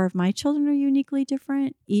all four of my children are uniquely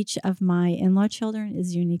different, each of my in-law children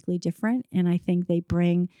is uniquely different. And I think they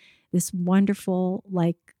bring this wonderful,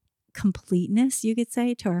 like, completeness, you could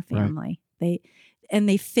say, to our family. Right.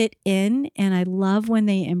 They fit in. And I love when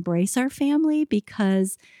they embrace our family,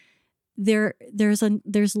 because there's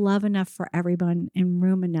love enough for everyone and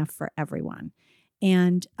room enough for everyone.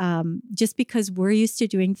 And just because we're used to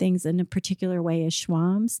doing things in a particular way as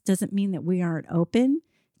Schwams doesn't mean that we aren't open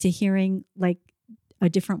to hearing like a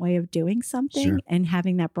different way of doing something and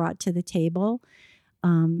having that brought to the table.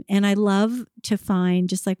 And I love to find,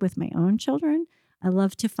 just like with my own children, I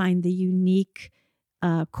love to find the unique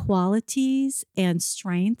qualities and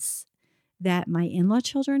strengths that my in-law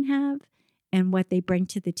children have and what they bring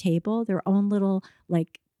to the table, their own little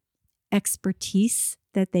like expertise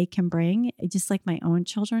that they can bring, just like my own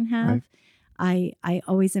children have. Right. I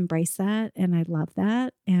always embrace that, and I love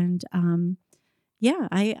that. And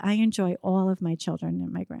I enjoy all of my children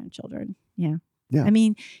and my grandchildren. Yeah. I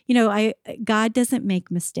mean, God doesn't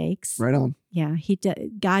make mistakes. Right on. Yeah,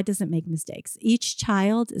 God doesn't make mistakes. Each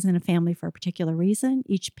child is in a family for a particular reason.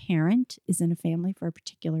 Each parent is in a family for a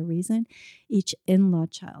particular reason. Each in-law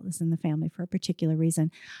child is in the family for a particular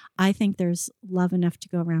reason. I think there's love enough to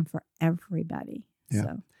go around for everybody. Yeah.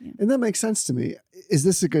 So, yeah. And that makes sense to me. Is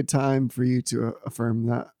this a good time for you to affirm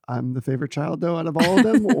that I'm the favorite child, though, out of all of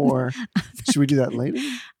them? Or should we do that later?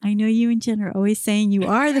 I know you and Jen are always saying you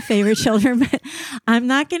are the favorite children, but I'm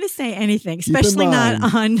not going to say anything, especially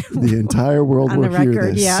not on the entire world will hear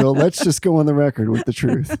record, this. yeah. So let's just go on the record with the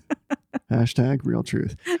truth.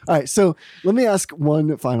 #RealTruth. All right. So let me ask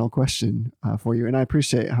one final question for you. And I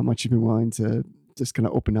appreciate how much you've been willing to just kind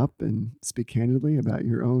of open up and speak candidly about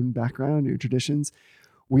your own background, your traditions.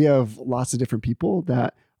 We have lots of different people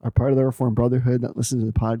that are part of the Reformed Brotherhood that listen to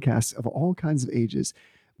the podcast of all kinds of ages.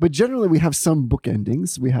 But generally, we have some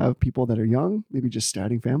bookendings. We have people that are young, maybe just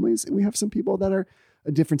starting families, and we have some people that are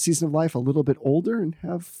a different season of life, a little bit older, and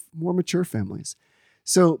have more mature families.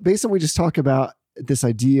 So based on what we just talked about, this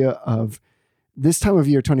idea of this time of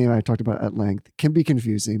year, Tony and I talked about at length, can be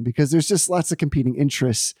confusing because there's just lots of competing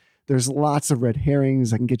interests. There's lots of red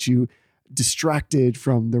herrings that can get you distracted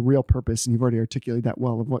from the real purpose. And you've already articulated that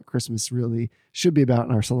well of what Christmas really should be about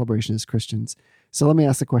in our celebration as Christians. So let me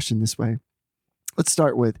ask the question this way. Let's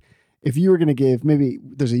start with, if you were going to give, maybe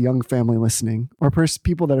there's a young family listening or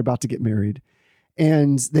people that are about to get married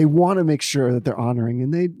and they want to make sure that they're honoring,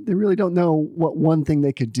 and they really don't know what one thing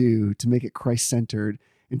they could do to make it Christ-centered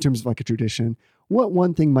in terms of like a tradition. What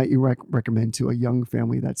one thing might you recommend to a young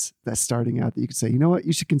family that's starting out that you could say, you know what,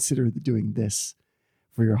 you should consider doing this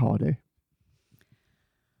for your holiday?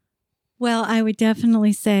 Well, I would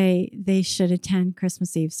definitely say they should attend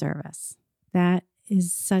Christmas Eve service. That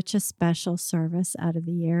is such a special service out of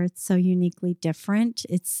the year. It's so uniquely different.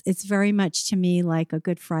 It's very much to me like a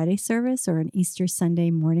Good Friday service or an Easter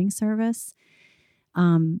Sunday morning service.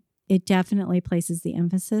 It definitely places the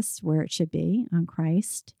emphasis where it should be, on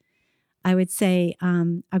Christ. I would say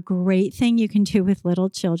a great thing you can do with little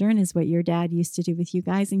children is what your dad used to do with you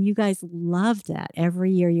guys. And you guys loved that.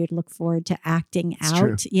 Every year you'd look forward to acting It's out.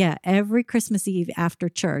 true. Yeah. Every Christmas Eve after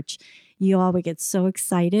church, you all would get so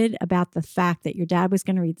excited about the fact that your dad was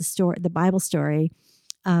going to read the Bible story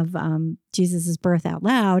of Jesus's birth out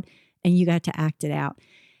loud, and you got to act it out.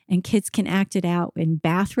 And kids can act it out in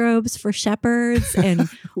bathrobes for shepherds and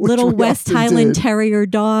little we West often Highland did. Terrier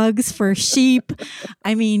dogs for sheep.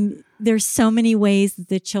 I mean, there's so many ways that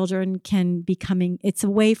the children can be coming. It's a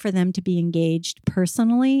way for them to be engaged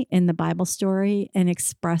personally in the Bible story and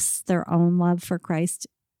express their own love for Christ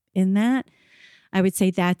in that. I would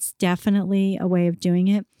say that's definitely a way of doing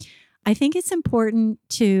it. I think it's important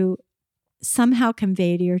to somehow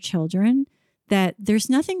convey to your children that there's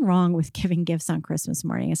nothing wrong with giving gifts on Christmas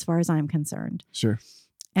morning, as far as I'm concerned. Sure.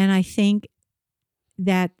 And I think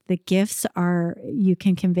that the gifts you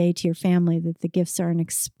can convey to your family that the gifts are an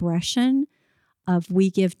expression of we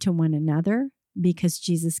give to one another because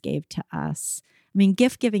Jesus gave to us. I mean,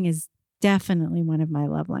 gift giving is definitely one of my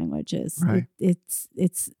love languages. Right.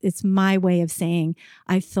 It's my way of saying,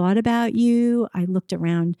 I've thought about you. I looked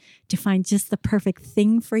around to find just the perfect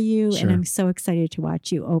thing for you. Sure. And I'm so excited to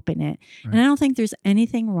watch you open it. Right. And I don't think there's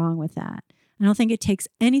anything wrong with that. I don't think it takes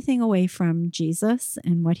anything away from Jesus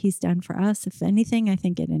and what he's done for us. If anything, I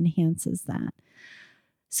think it enhances that.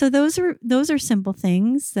 So those are simple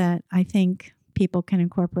things that I think people can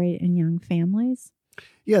incorporate in young families.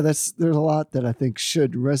 Yeah, there's a lot that I think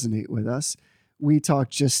should resonate with us. We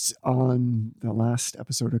talked just on the last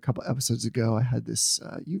episode, a couple episodes ago. I had this.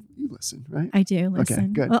 You listen, right? I do listen. Okay,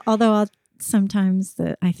 good. Well, although sometimes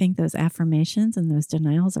I think those affirmations and those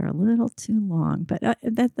denials are a little too long, but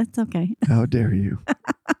that's okay. How dare you?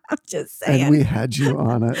 I'm just saying. And we had you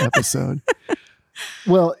on an episode.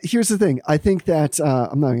 Well, here's the thing. I think that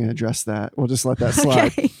I'm not going to address that. We'll just let that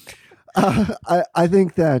slide. Okay. I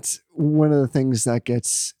think that one of the things that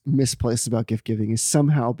gets misplaced about gift giving is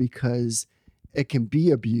somehow because it can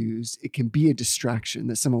be abused, it can be a distraction,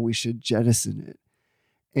 that somehow we should jettison it.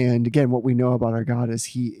 And again, what we know about our God is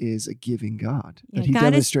he is a giving God. Yeah, that he God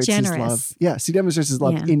demonstrates is his generous. love. Yes, he demonstrates his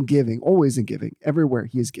love Yeah. in giving, always in giving, everywhere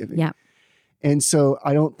he is giving. Yeah. And so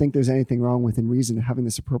I don't think there's anything wrong within reason having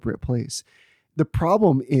this appropriate place. The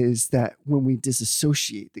problem is that when we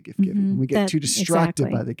disassociate the gift giving, when we get too distracted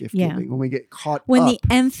by the gift giving, when we get caught when up. the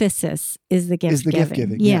emphasis is the gift giving. Gift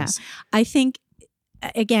giving, yeah. yes. I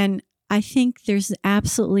think there's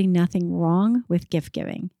absolutely nothing wrong with gift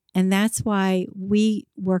giving. And that's why we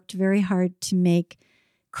worked very hard to make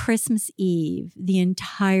Christmas Eve the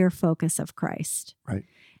entire focus of Christ. Right.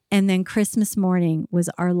 And then Christmas morning was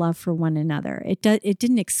our love for one another. It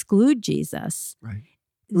didn't exclude Jesus. Right.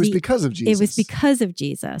 It was because of Jesus. It was because of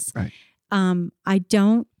Jesus. Right. I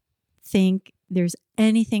don't think there's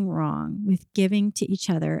anything wrong with giving to each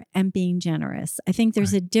other and being generous. I think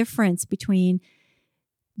there's a difference between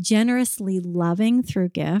generously loving through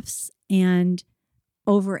gifts and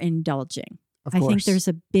overindulging. Of I course. think there's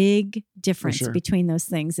a big difference sure. between those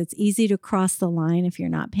things. It's easy to cross the line if you're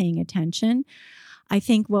not paying attention. I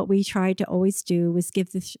think what we tried to always do was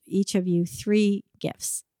give each of you 3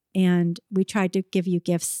 gifts. And we tried to give you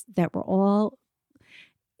gifts that were all,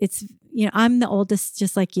 I'm the oldest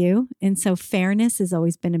just like you. And so fairness has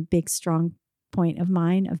always been a big, strong point of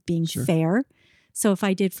mine of being Sure. fair. So if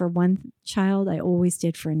I did for one child, I always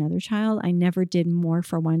did for another child. I never did more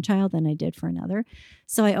for one child than I did for another.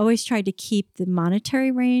 So I always tried to keep the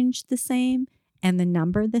monetary range the same and the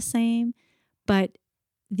number the same. But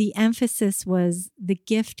the emphasis was the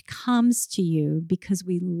gift comes to you because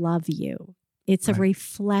we love you. It's a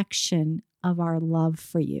reflection of our love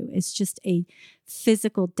for you. It's just a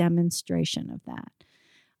physical demonstration of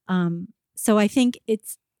that. So I think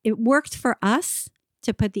it worked for us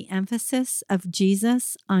to put the emphasis of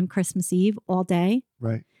Jesus on Christmas Eve all day.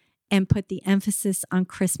 Right. And put the emphasis on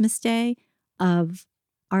Christmas Day of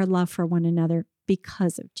our love for one another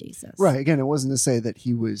because of Jesus. Right. Again, it wasn't to say that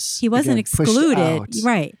he wasn't pushed excluded. out.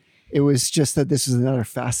 Right. It was just that this is another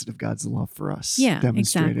facet of God's love for us. Yeah,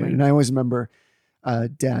 demonstrated. exactly. And I always remember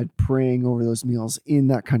Dad praying over those meals in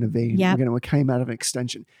that kind of vein. Yep. Again, it came out of an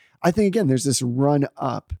extension. I think, again, there's this run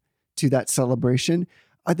up to that celebration.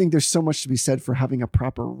 I think there's so much to be said for having a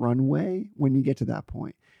proper runway when you get to that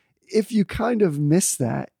point. If you kind of miss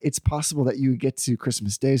that, it's possible that you get to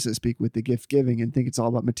Christmas Day, so to speak, with the gift giving and think it's all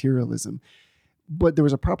about materialism. But there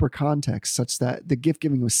was a proper context such that the gift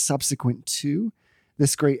giving was subsequent to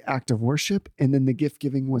this great act of worship, and then the gift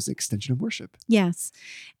giving was an extension of worship. Yes.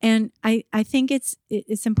 And I think it's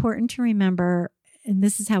important to remember, and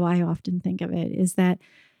this is how I often think of it, is that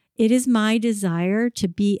it is my desire to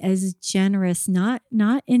be as generous, not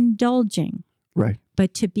indulging, Right.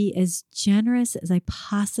 but to be as generous as I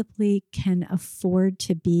possibly can afford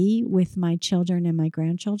to be with my children and my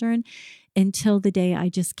grandchildren until the day I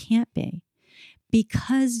just can't be.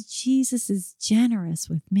 Because Jesus is generous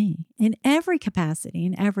with me in every capacity,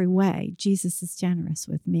 in every way. Jesus is generous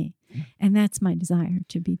with me. And that's my desire,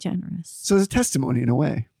 to be generous. So it's a testimony in a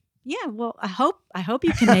way. Yeah, well, I hope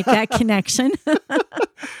you can make that connection.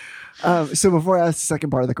 So before I ask the second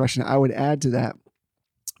part of the question, I would add to that,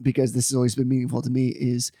 because this has always been meaningful to me,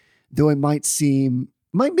 is though it might seem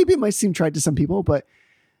trite to some people, but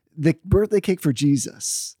the birthday cake for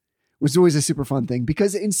Jesus was always a super fun thing,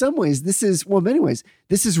 because in some ways, many ways,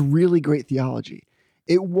 this is really great theology.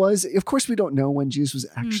 It was, of course, we don't know when Jesus was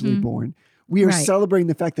actually born. We are Right. celebrating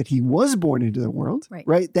the fact that he was born into the world,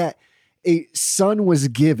 right? That a son was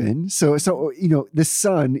given. So, the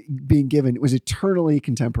son being given was eternally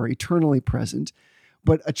contemporary, eternally present,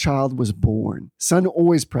 but a child was born. Son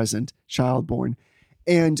always present, child born.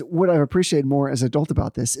 And what I've appreciated more as an adult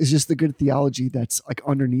about this is just the good theology that's like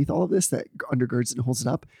underneath all of this, that undergirds and holds it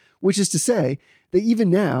up, which is to say that even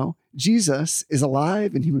now, Jesus is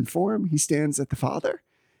alive in human form. He stands at the Father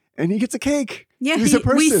and he gets a cake. Yeah, he's a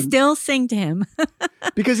person. We still sing to him.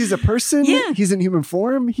 Because he's a person. Yeah. He's in human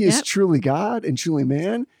form. He is truly God and truly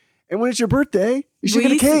man. And when it's your birthday, you should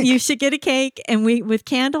get a cake. You should get a cake. And with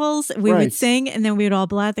candles, we Right. would sing, and then we would all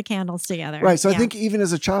blow out the candles together. Right. So I think even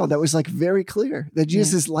as a child, that was like very clear that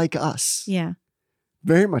Jesus is like us. Yeah.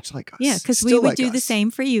 Very much like us. Yeah, because we Still would like do the us.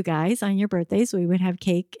 same for you guys on your birthdays. We would have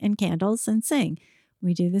cake and candles and sing.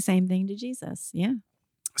 We do the same thing to Jesus. Yeah.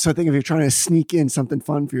 So I think if you're trying to sneak in something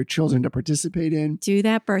fun for your children to participate in, Do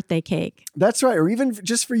that birthday cake. that's right. Or even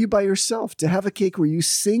just for you by yourself to have a cake where you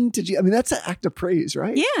sing to Jesus. I mean, that's an act of praise,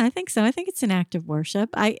 right? Yeah, I think so. I think it's an act of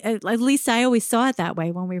worship. At least I always saw it that way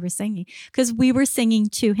when we were singing, because we were singing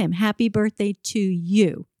to him. Happy birthday to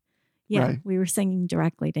you. Yeah, Right. we were singing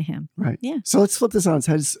directly to him. Right. Yeah. So let's flip this on its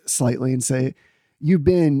head slightly and say, you've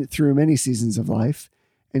been through many seasons of life.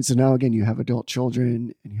 And so now again, you have adult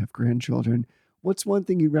children and you have grandchildren. What's one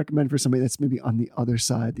thing you recommend for somebody that's maybe on the other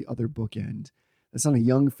side, the other bookend? That's not a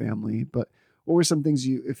young family, but what were some things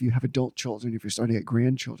if you have adult children, if you're starting at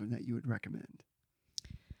grandchildren, that you would recommend?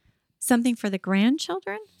 Something for the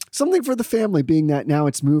grandchildren? Something for the family, being that now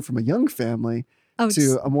it's moved from a young family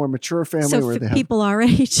to a more mature family so where for they have people our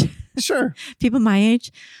age. Sure. People my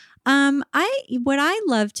age. What I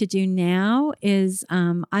love to do now is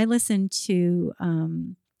I listen to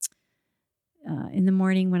in the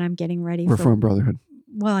morning when I'm getting ready Reformed Brotherhood.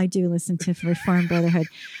 Well, I do listen to Reformed Brotherhood,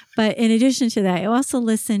 but in addition to that, I also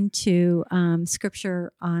listen to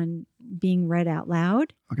scripture on being read out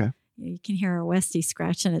loud. Okay. You can hear our Westie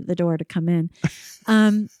scratching at the door to come in.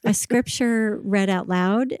 A scripture read out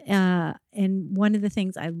loud. And one of the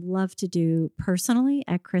things I love to do personally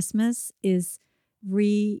at Christmas is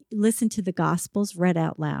listen to the Gospels read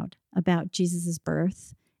out loud about Jesus's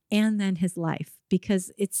birth and then his life,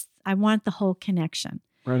 because I want the whole connection.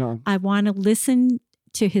 Right on. I want to listen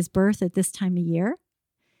to his birth at this time of year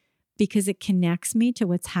because it connects me to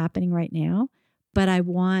what's happening right now. But I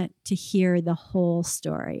want to hear the whole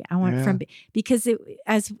story. I want because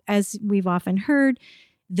as we've often heard,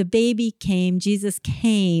 the baby came, Jesus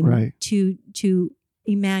came to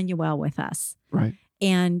Emmanuel with us. Right.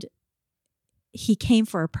 And he came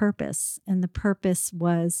for a purpose, and the purpose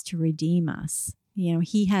was to redeem us. You know,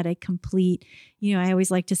 he had a complete, I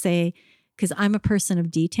always like to say, because I'm a person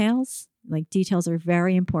of details, like details are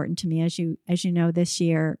very important to me. As you know, this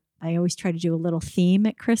year, I always try to do a little theme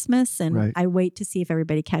at Christmas, and I wait to see if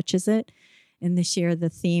everybody catches it. And this year, the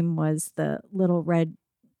theme was the little red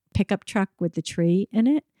pickup truck with the tree in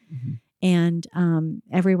it. Mm-hmm. And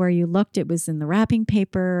everywhere you looked, it was in the wrapping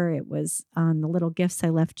paper. It was on the little gifts I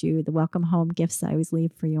left you, the welcome home gifts I always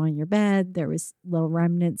leave for you on your bed. There was little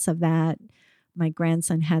remnants of that. My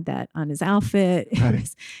grandson had that on his outfit. Right.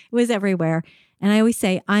 It was everywhere. And I always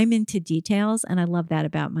say, I'm into details. And I love that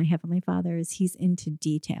about my Heavenly Father is he's into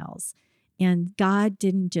details. And God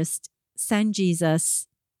didn't just send Jesus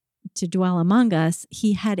to dwell among us.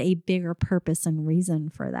 He had a bigger purpose and reason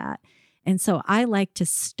for that. And so I like to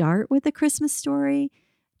start with the Christmas story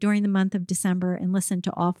during the month of December and listen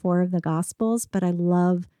to all 4 of the Gospels. But I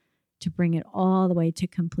love to bring it all the way to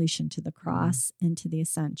completion, to the cross and to the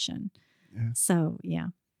ascension. Yeah. So, yeah.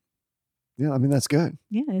 Yeah, I mean, that's good.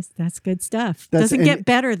 Yeah, that's good stuff. Doesn't get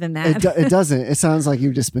better than that. It doesn't. It sounds like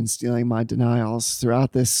you've just been stealing my denials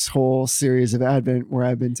throughout this whole series of Advent where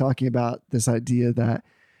I've been talking about this idea that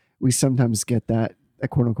we sometimes get that that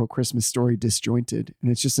quote unquote Christmas story disjointed.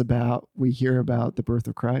 And it's just about, we hear about the birth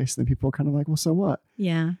of Christ and people are kind of like, well, so what?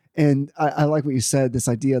 Yeah. And I like what you said, this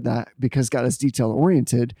idea that because God is detail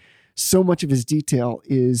oriented, so much of his detail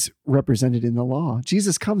is represented in the law.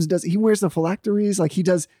 Jesus comes and he wears the phylacteries, like he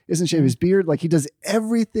doesn't shave his beard, like he does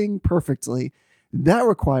everything perfectly. That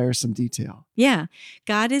requires some detail. Yeah.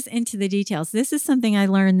 God is into the details. This is something I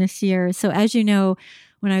learned this year. So as you know,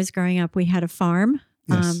 when I was growing up, we had a farm.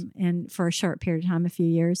 Yes. And for a short period of time, a few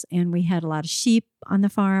years, and we had a lot of sheep on the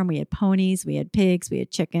farm. We had ponies, we had pigs, we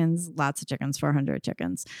had chickens, lots of chickens, 400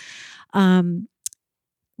 chickens. One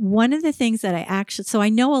of the things that so I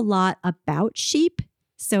know a lot about sheep.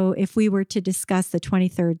 So if we were to discuss the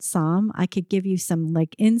 23rd Psalm, I could give you some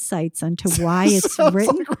like insights into why it's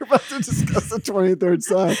written. Like we're about to discuss the 23rd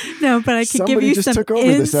Psalm. No, but I could Somebody give you just some took over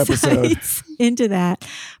this episode. insights into that.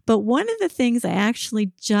 But one of the things I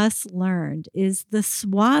actually just learned is the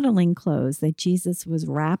swaddling clothes that Jesus was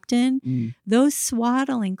wrapped in. Those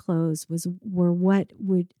swaddling clothes were what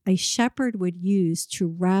a shepherd would use to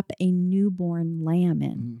wrap a newborn lamb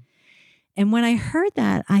in. And when I heard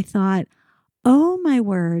that, I thought, oh my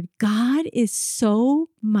word, God is so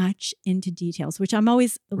much into details, which I'm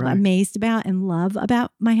always amazed about and love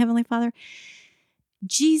about my Heavenly Father.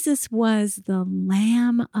 Jesus was the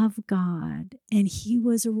Lamb of God, and he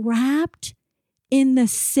was wrapped in the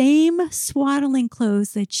same swaddling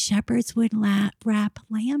clothes that shepherds would wrap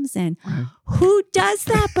lambs in. Right. Who does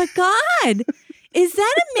that but God? Is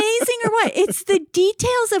that amazing or what? It's the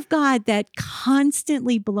details of God that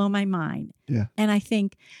constantly blow my mind. Yeah. And I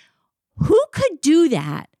think, who could do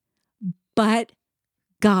that but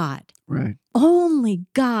God? Right. Only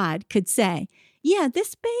God could say, yeah,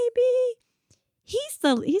 this baby, he's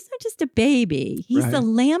not just a baby. He's the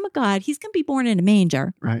Lamb of God. He's going to be born in a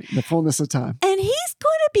manger. Right. The fullness of time. And he's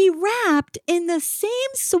going to be wrapped in the same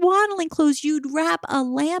swaddling clothes you'd wrap a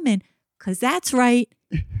lamb in. Because that's right.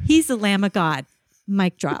 He's the Lamb of God.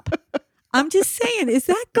 Mic drop. I'm just saying, is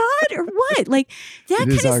that God or what? Like that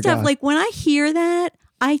kind of stuff. God. Like when I hear that,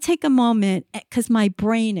 I take a moment because my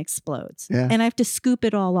brain explodes and I have to scoop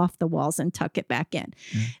it all off the walls and tuck it back in.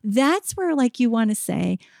 Yeah. That's where like you want to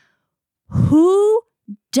say, who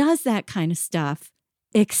does that kind of stuff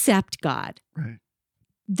except God? Right.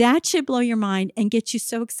 That should blow your mind and get you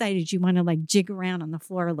so excited you want to like jig around on the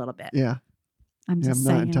floor a little bit. Yeah. I'm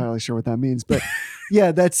not entirely sure what that means, but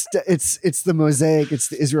yeah, it's the mosaic. It's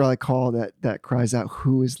the Israelite call that cries out,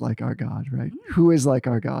 who is like our God, right? Who is like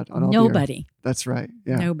our God on all Nobody. The earth? That's right.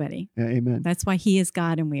 Yeah. Nobody. Yeah. Amen. That's why he is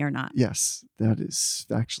God and we are not. Yes, that is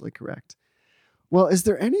actually correct. Well, is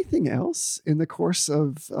there anything else in the course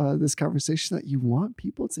of this conversation that you want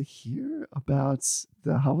people to hear about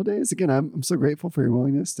the holidays? Again, I'm so grateful for your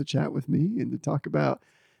willingness to chat with me and to talk about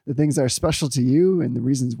the things that are special to you and the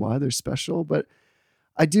reasons why they're special. But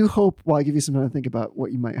I do hope, while I give you some time to think about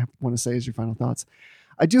what you might want to say as your final thoughts,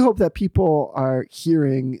 I do hope that people are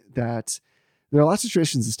hearing that there are lots of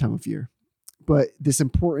traditions this time of year, but this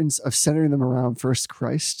importance of centering them around first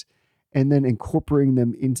Christ and then incorporating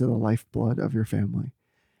them into the lifeblood of your family.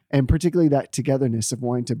 And particularly that togetherness of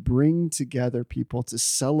wanting to bring together people to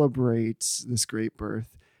celebrate this great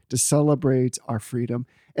birth, to celebrate our freedom.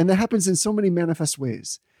 And that happens in so many manifest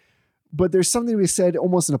ways. But there's something to be said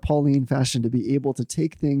almost in a Pauline fashion to be able to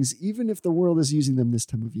take things, even if the world is using them this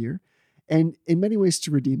time of year, and in many ways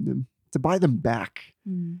to redeem them, to buy them back,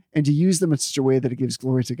 and to use them in such a way that it gives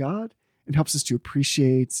glory to God and helps us to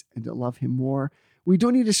appreciate and to love him more. We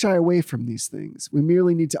don't need to shy away from these things. We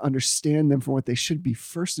merely need to understand them for what they should be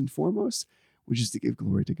first and foremost, which is to give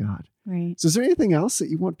glory to God. Right. So is there anything else that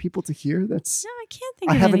you want people to hear that's... No, I can't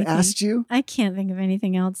think of anything. I anything. haven't asked you? I can't think of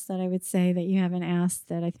anything else that I would say that you haven't asked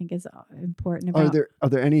that I think is important about. Are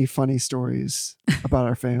there any funny stories about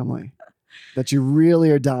our family that you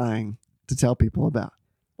really are dying to tell people about?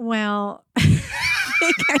 Well, I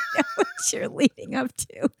think I know what you're leading up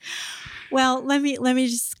to. Well, let me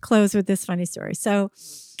just close with this funny story. So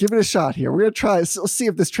give it a shot here. We're going to try. Let's see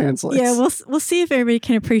if this translates. Yeah, we'll see if everybody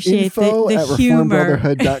can appreciate Info the at humor.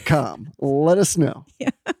 reformbrotherhood.com. Let us know.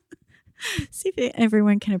 Yeah. See if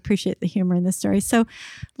everyone can appreciate the humor in this story. So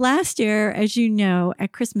last year, as you know,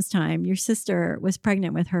 at Christmas time, your sister was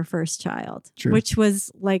pregnant with her first child, True. Which was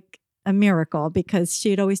like a miracle because she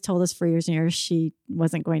had always told us for years and years she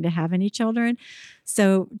wasn't going to have any children.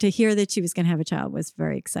 So to hear that she was going to have a child was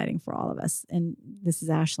very exciting for all of us. And this is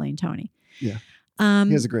Ashley and Tony. Yeah.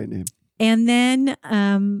 He has a great name. And then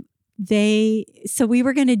so we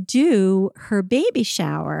were going to do her baby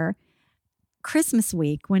shower Christmas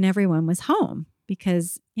week when everyone was home.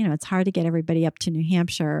 because, it's hard to get everybody up to New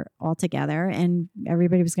Hampshire all together, and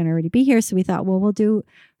everybody was going to already be here. So we thought, well, we'll do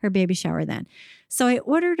her baby shower then. So I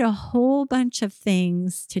ordered a whole bunch of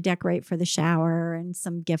things to decorate for the shower and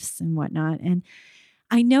some gifts and whatnot. And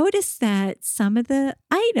I noticed that some of the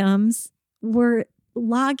items were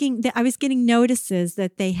logging, that I was getting notices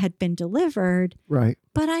that they had been delivered, Right.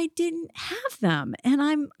 but I didn't have them.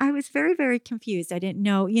 And I was very, very confused. I didn't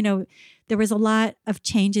know, there was a lot of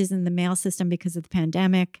changes in the mail system because of the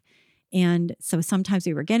pandemic. And so sometimes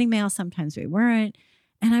we were getting mail, sometimes we weren't.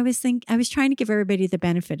 And I was trying to give everybody the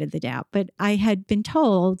benefit of the doubt, but I had been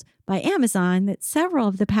told by Amazon that several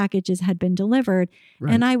of the packages had been delivered,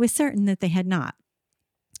 Right. and I was certain that they had not.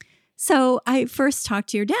 So I first talked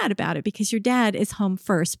to your dad about it, because your dad is home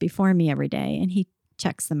first before me every day, and he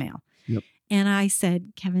checks the mail. Yep. And I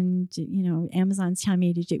said, Kevin, Amazon's telling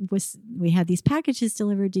me we had these packages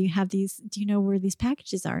delivered. Do you have these? Do you know where these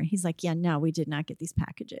packages are? He's like, yeah, no, we did not get these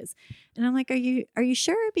packages. And I'm like, are you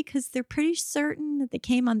sure? Because they're pretty certain that they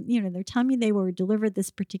came on, they're telling me they were delivered this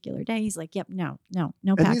particular day. He's like, yep, no And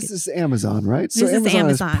package. this is Amazon, right? So This is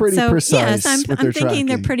Amazon. is pretty precise. Yes, I'm with their thinking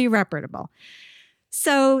they're tracking. pretty reputable.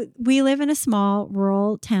 So we live in a small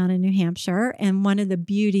rural town in New Hampshire. And one of the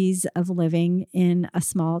beauties of living in a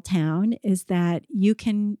small town is that you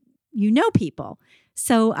know people.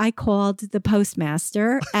 So I called the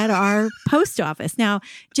postmaster at our post office. Now,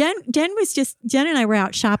 Jen and I were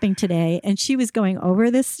out shopping today, and she was going over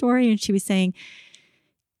this story, and she was saying,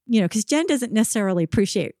 because Jen doesn't necessarily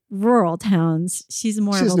appreciate rural towns. She has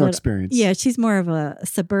no experience. Yeah, she's more of a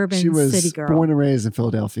suburban She was city girl. born and raised in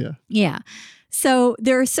Philadelphia. Yeah. So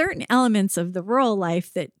there are certain elements of the rural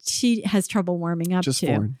life that she has trouble warming up Just to.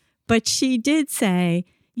 foreign. But she did say,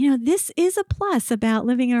 this is a plus about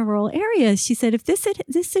living in a rural area. She said, if this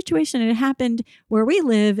situation had happened where we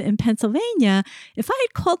live in Pennsylvania, if I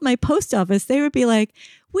had called my post office, they would be like,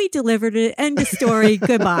 we delivered it, end of story,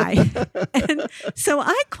 goodbye. And so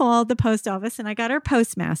I called the post office, and I got our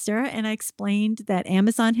postmaster, and I explained that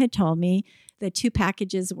Amazon had told me that 2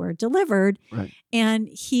 packages were delivered. Right. And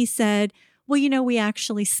he said, well, we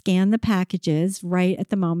actually scan the packages right at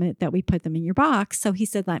the moment that we put them in your box. So he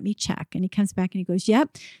said, let me check. And he comes back and he goes,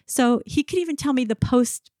 yep. So he could even tell me the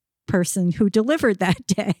post person who delivered that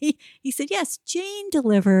day. He said, yes, Jane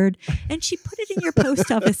delivered, and she put it in your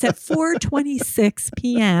post office at 4:26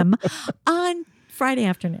 p.m. on Friday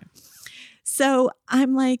afternoon. So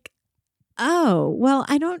I'm like, oh, well,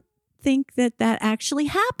 I don't think that actually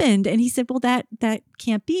happened. And he said, well, that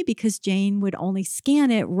can't be, because Jane would only scan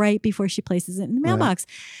it right before she places it in the mailbox.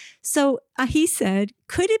 Right. So he said,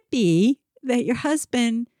 could it be that your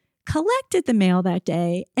husband collected the mail that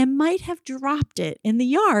day and might have dropped it in the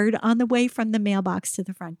yard on the way from the mailbox to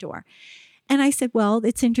the front door? And I said, well,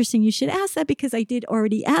 it's interesting you should ask that, because I did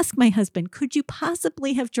already ask my husband, could you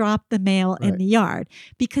possibly have dropped the mail in the yard?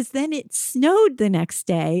 Because then it snowed the next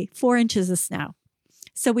day, 4 inches of snow.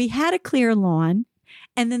 So we had a clear lawn,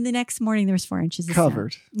 and then the next morning there was 4 inches of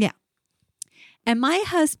covered. Snow. Yeah. And my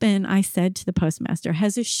husband, I said to the postmaster,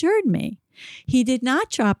 has assured me he did not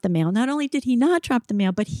drop the mail. Not only did he not drop the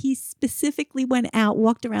mail, but he specifically went out,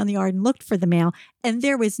 walked around the yard and looked for the mail, and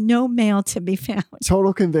there was no mail to be found.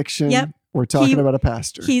 Total conviction. Yep. We're talking about a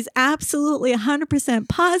pastor. He's absolutely 100%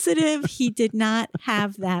 positive he did not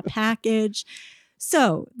have that package.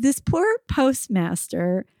 So this poor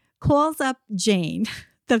postmaster calls up Jane,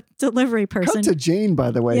 the delivery person. Cut to Jane,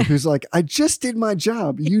 by the way, who's like, I just did my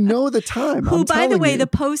job. You know the time. Who, by the way, the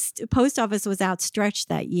post office was outstretched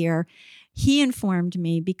that year. He informed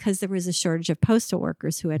me, because there was a shortage of postal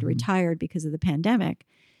workers who had retired because of the pandemic,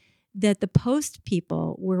 that the post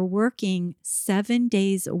people were working 7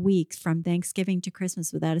 days a week from Thanksgiving to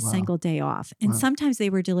Christmas without a single day off. And sometimes they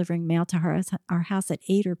were delivering mail to our house at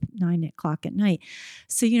 8 or 9 o'clock at night.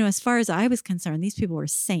 So, as far as I was concerned, these people were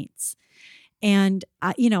saints. And,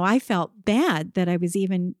 I felt bad that I was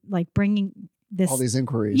even like bringing all these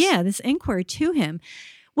inquiries. Yeah, this inquiry to him.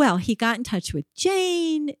 Well, he got in touch with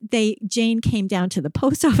Jane. Jane came down to the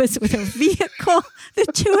post office with her vehicle. The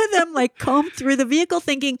two of them combed through the vehicle,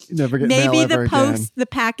 thinking maybe the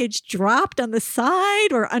package dropped on the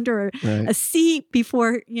side or under a seat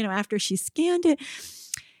before, after she scanned it.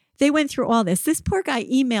 They went through all this. This poor guy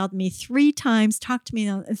emailed me 3 times, talked to me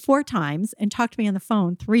 4 times, and talked to me on the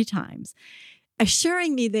phone 3 times,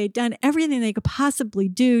 assuring me they'd done everything they could possibly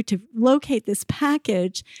do to locate this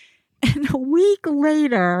package. And a week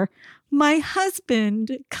later, my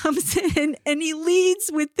husband comes in and he leads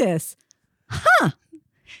with this.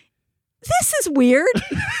 This is weird.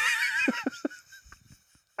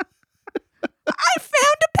 I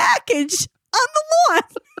found a package on the lawn.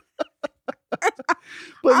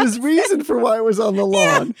 But his reason for why it was on the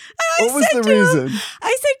lawn. What was the reason?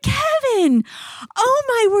 I said, Kevin, oh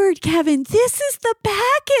my word, Kevin, this is the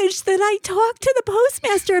package that I talked to the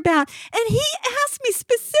postmaster about. And he asked me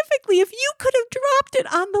specifically if you could have dropped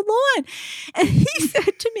it on the lawn. And he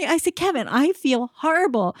said to me, I said, Kevin, I feel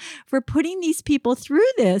horrible for putting these people through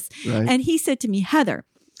this. Right. And he said to me, Heather,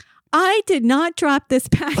 I did not drop this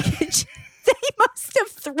package. They must have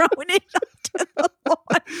thrown it onto the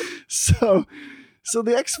lawn. So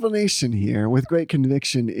the explanation here with great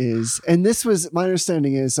conviction is, and this was, my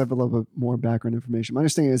understanding is, I have a little bit more background information. My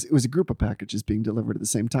understanding is it was a group of packages being delivered at the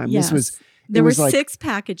same time. Yes. There were 6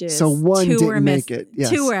 packages. So one didn't make it. Yes.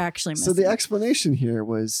 2 were actually missing. So the explanation here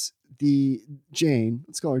was Jane,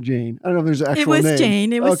 let's call her Jane. I don't know if there's an actual name. It was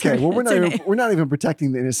Jane. It was okay. her, Well, we're not even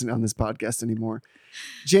protecting the innocent on this podcast anymore.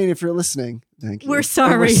 Jane, if you're listening, thank you. We're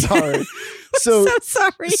sorry. We're sorry. So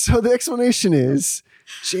sorry. So the explanation is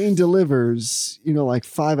Jane delivers, like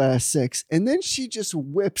 5 out of 6, and then she just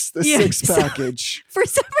whips the 6th package. For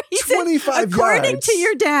some reason, 25 according yards. to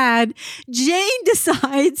your dad, Jane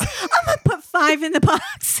decides, I'm going to put 5 in the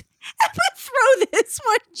box. I'm going to throw this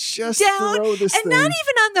one just down. Throw this and thing. not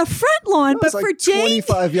even on the front lawn, but like for Jane.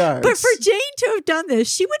 25 yards. But for Jane to have done this,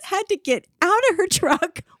 she would have had to get out of her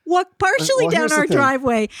truck, walk partially down our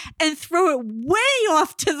driveway, and throw it way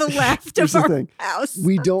off to the left of our house.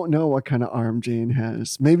 We don't know what kind of arm Jane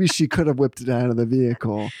has. Maybe she could have whipped it out of the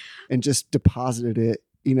vehicle and just deposited it,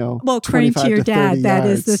 well, according to your dad, that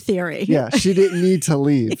is the theory. Yeah, she didn't need to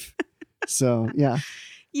leave. So, yeah.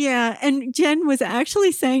 Yeah, and Jen was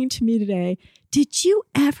actually saying to me today, did you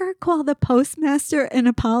ever call the postmaster and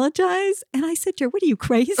apologize? And I said to her, what are you,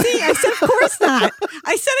 crazy? I said, of course not.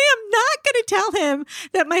 I said, I am not going to tell him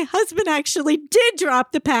that my husband actually did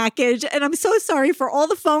drop the package. And I'm so sorry for all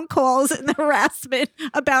the phone calls and the harassment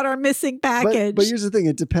about our missing package. But here's the thing.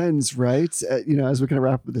 It depends, right? As we kind of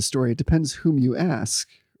wrap up with the story, it depends whom you ask,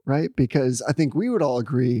 right? Because I think we would all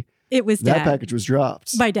agree it was that Dad. package was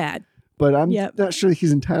dropped. By Dad. But I'm not sure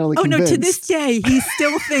he's entirely convinced. Oh, no, to this day, he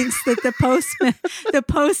still thinks that the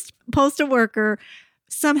postal worker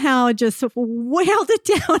somehow just wailed it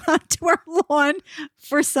down onto our lawn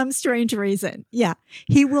for some strange reason. Yeah.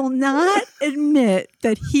 He will not admit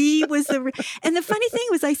that he was and the funny thing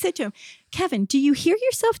was, I said to him, Kevin, do you hear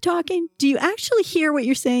yourself talking? Do you actually hear what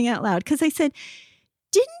you're saying out loud? Because I said,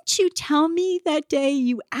 didn't you tell me that day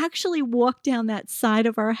you actually walked down that side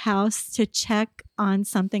of our house to check on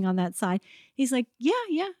something on that side? He's like, yeah,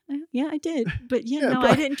 I did. But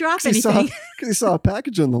I didn't drop anything. Because he saw a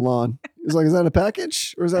package on the lawn. He was like, is that a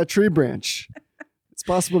package or is that a tree branch? It's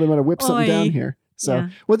possible they might have whipped something down here. So,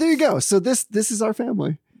 well, there you go. So this is our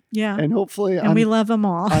family. Yeah. And hopefully, we love them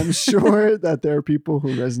all. I'm sure that there are people who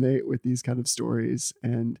resonate with these kind of stories.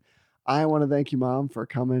 And I want to thank you, Mom, for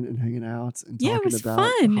coming and hanging out and talking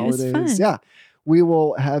about the holidays. It was fun. Yeah. We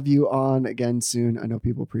will have you on again soon. I know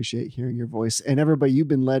people appreciate hearing your voice. And everybody, you've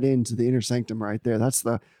been led into the inner sanctum right there. That's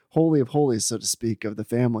the holy of holies, so to speak, of the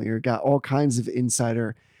family. You got all kinds of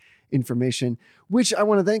insider information, which I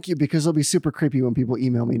want to thank you because it'll be super creepy when people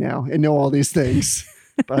email me now and know all these things.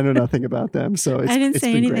 But I know nothing about them. So I didn't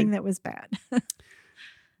say anything that was bad.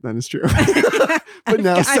 That is true. But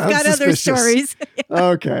now I've sounds got suspicious. other stories.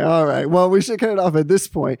 Okay. All right. Well, we should cut it off at this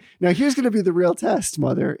point. Now, here's going to be the real test,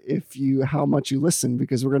 Mother, how much you listen,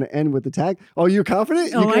 because we're going to end with the tag. Oh, you're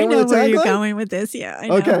confident? I know where you're going with this. Yeah, I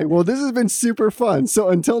know. Okay. Well, this has been super fun. So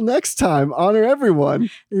until next time, honor everyone.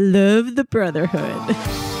 Love the brotherhood.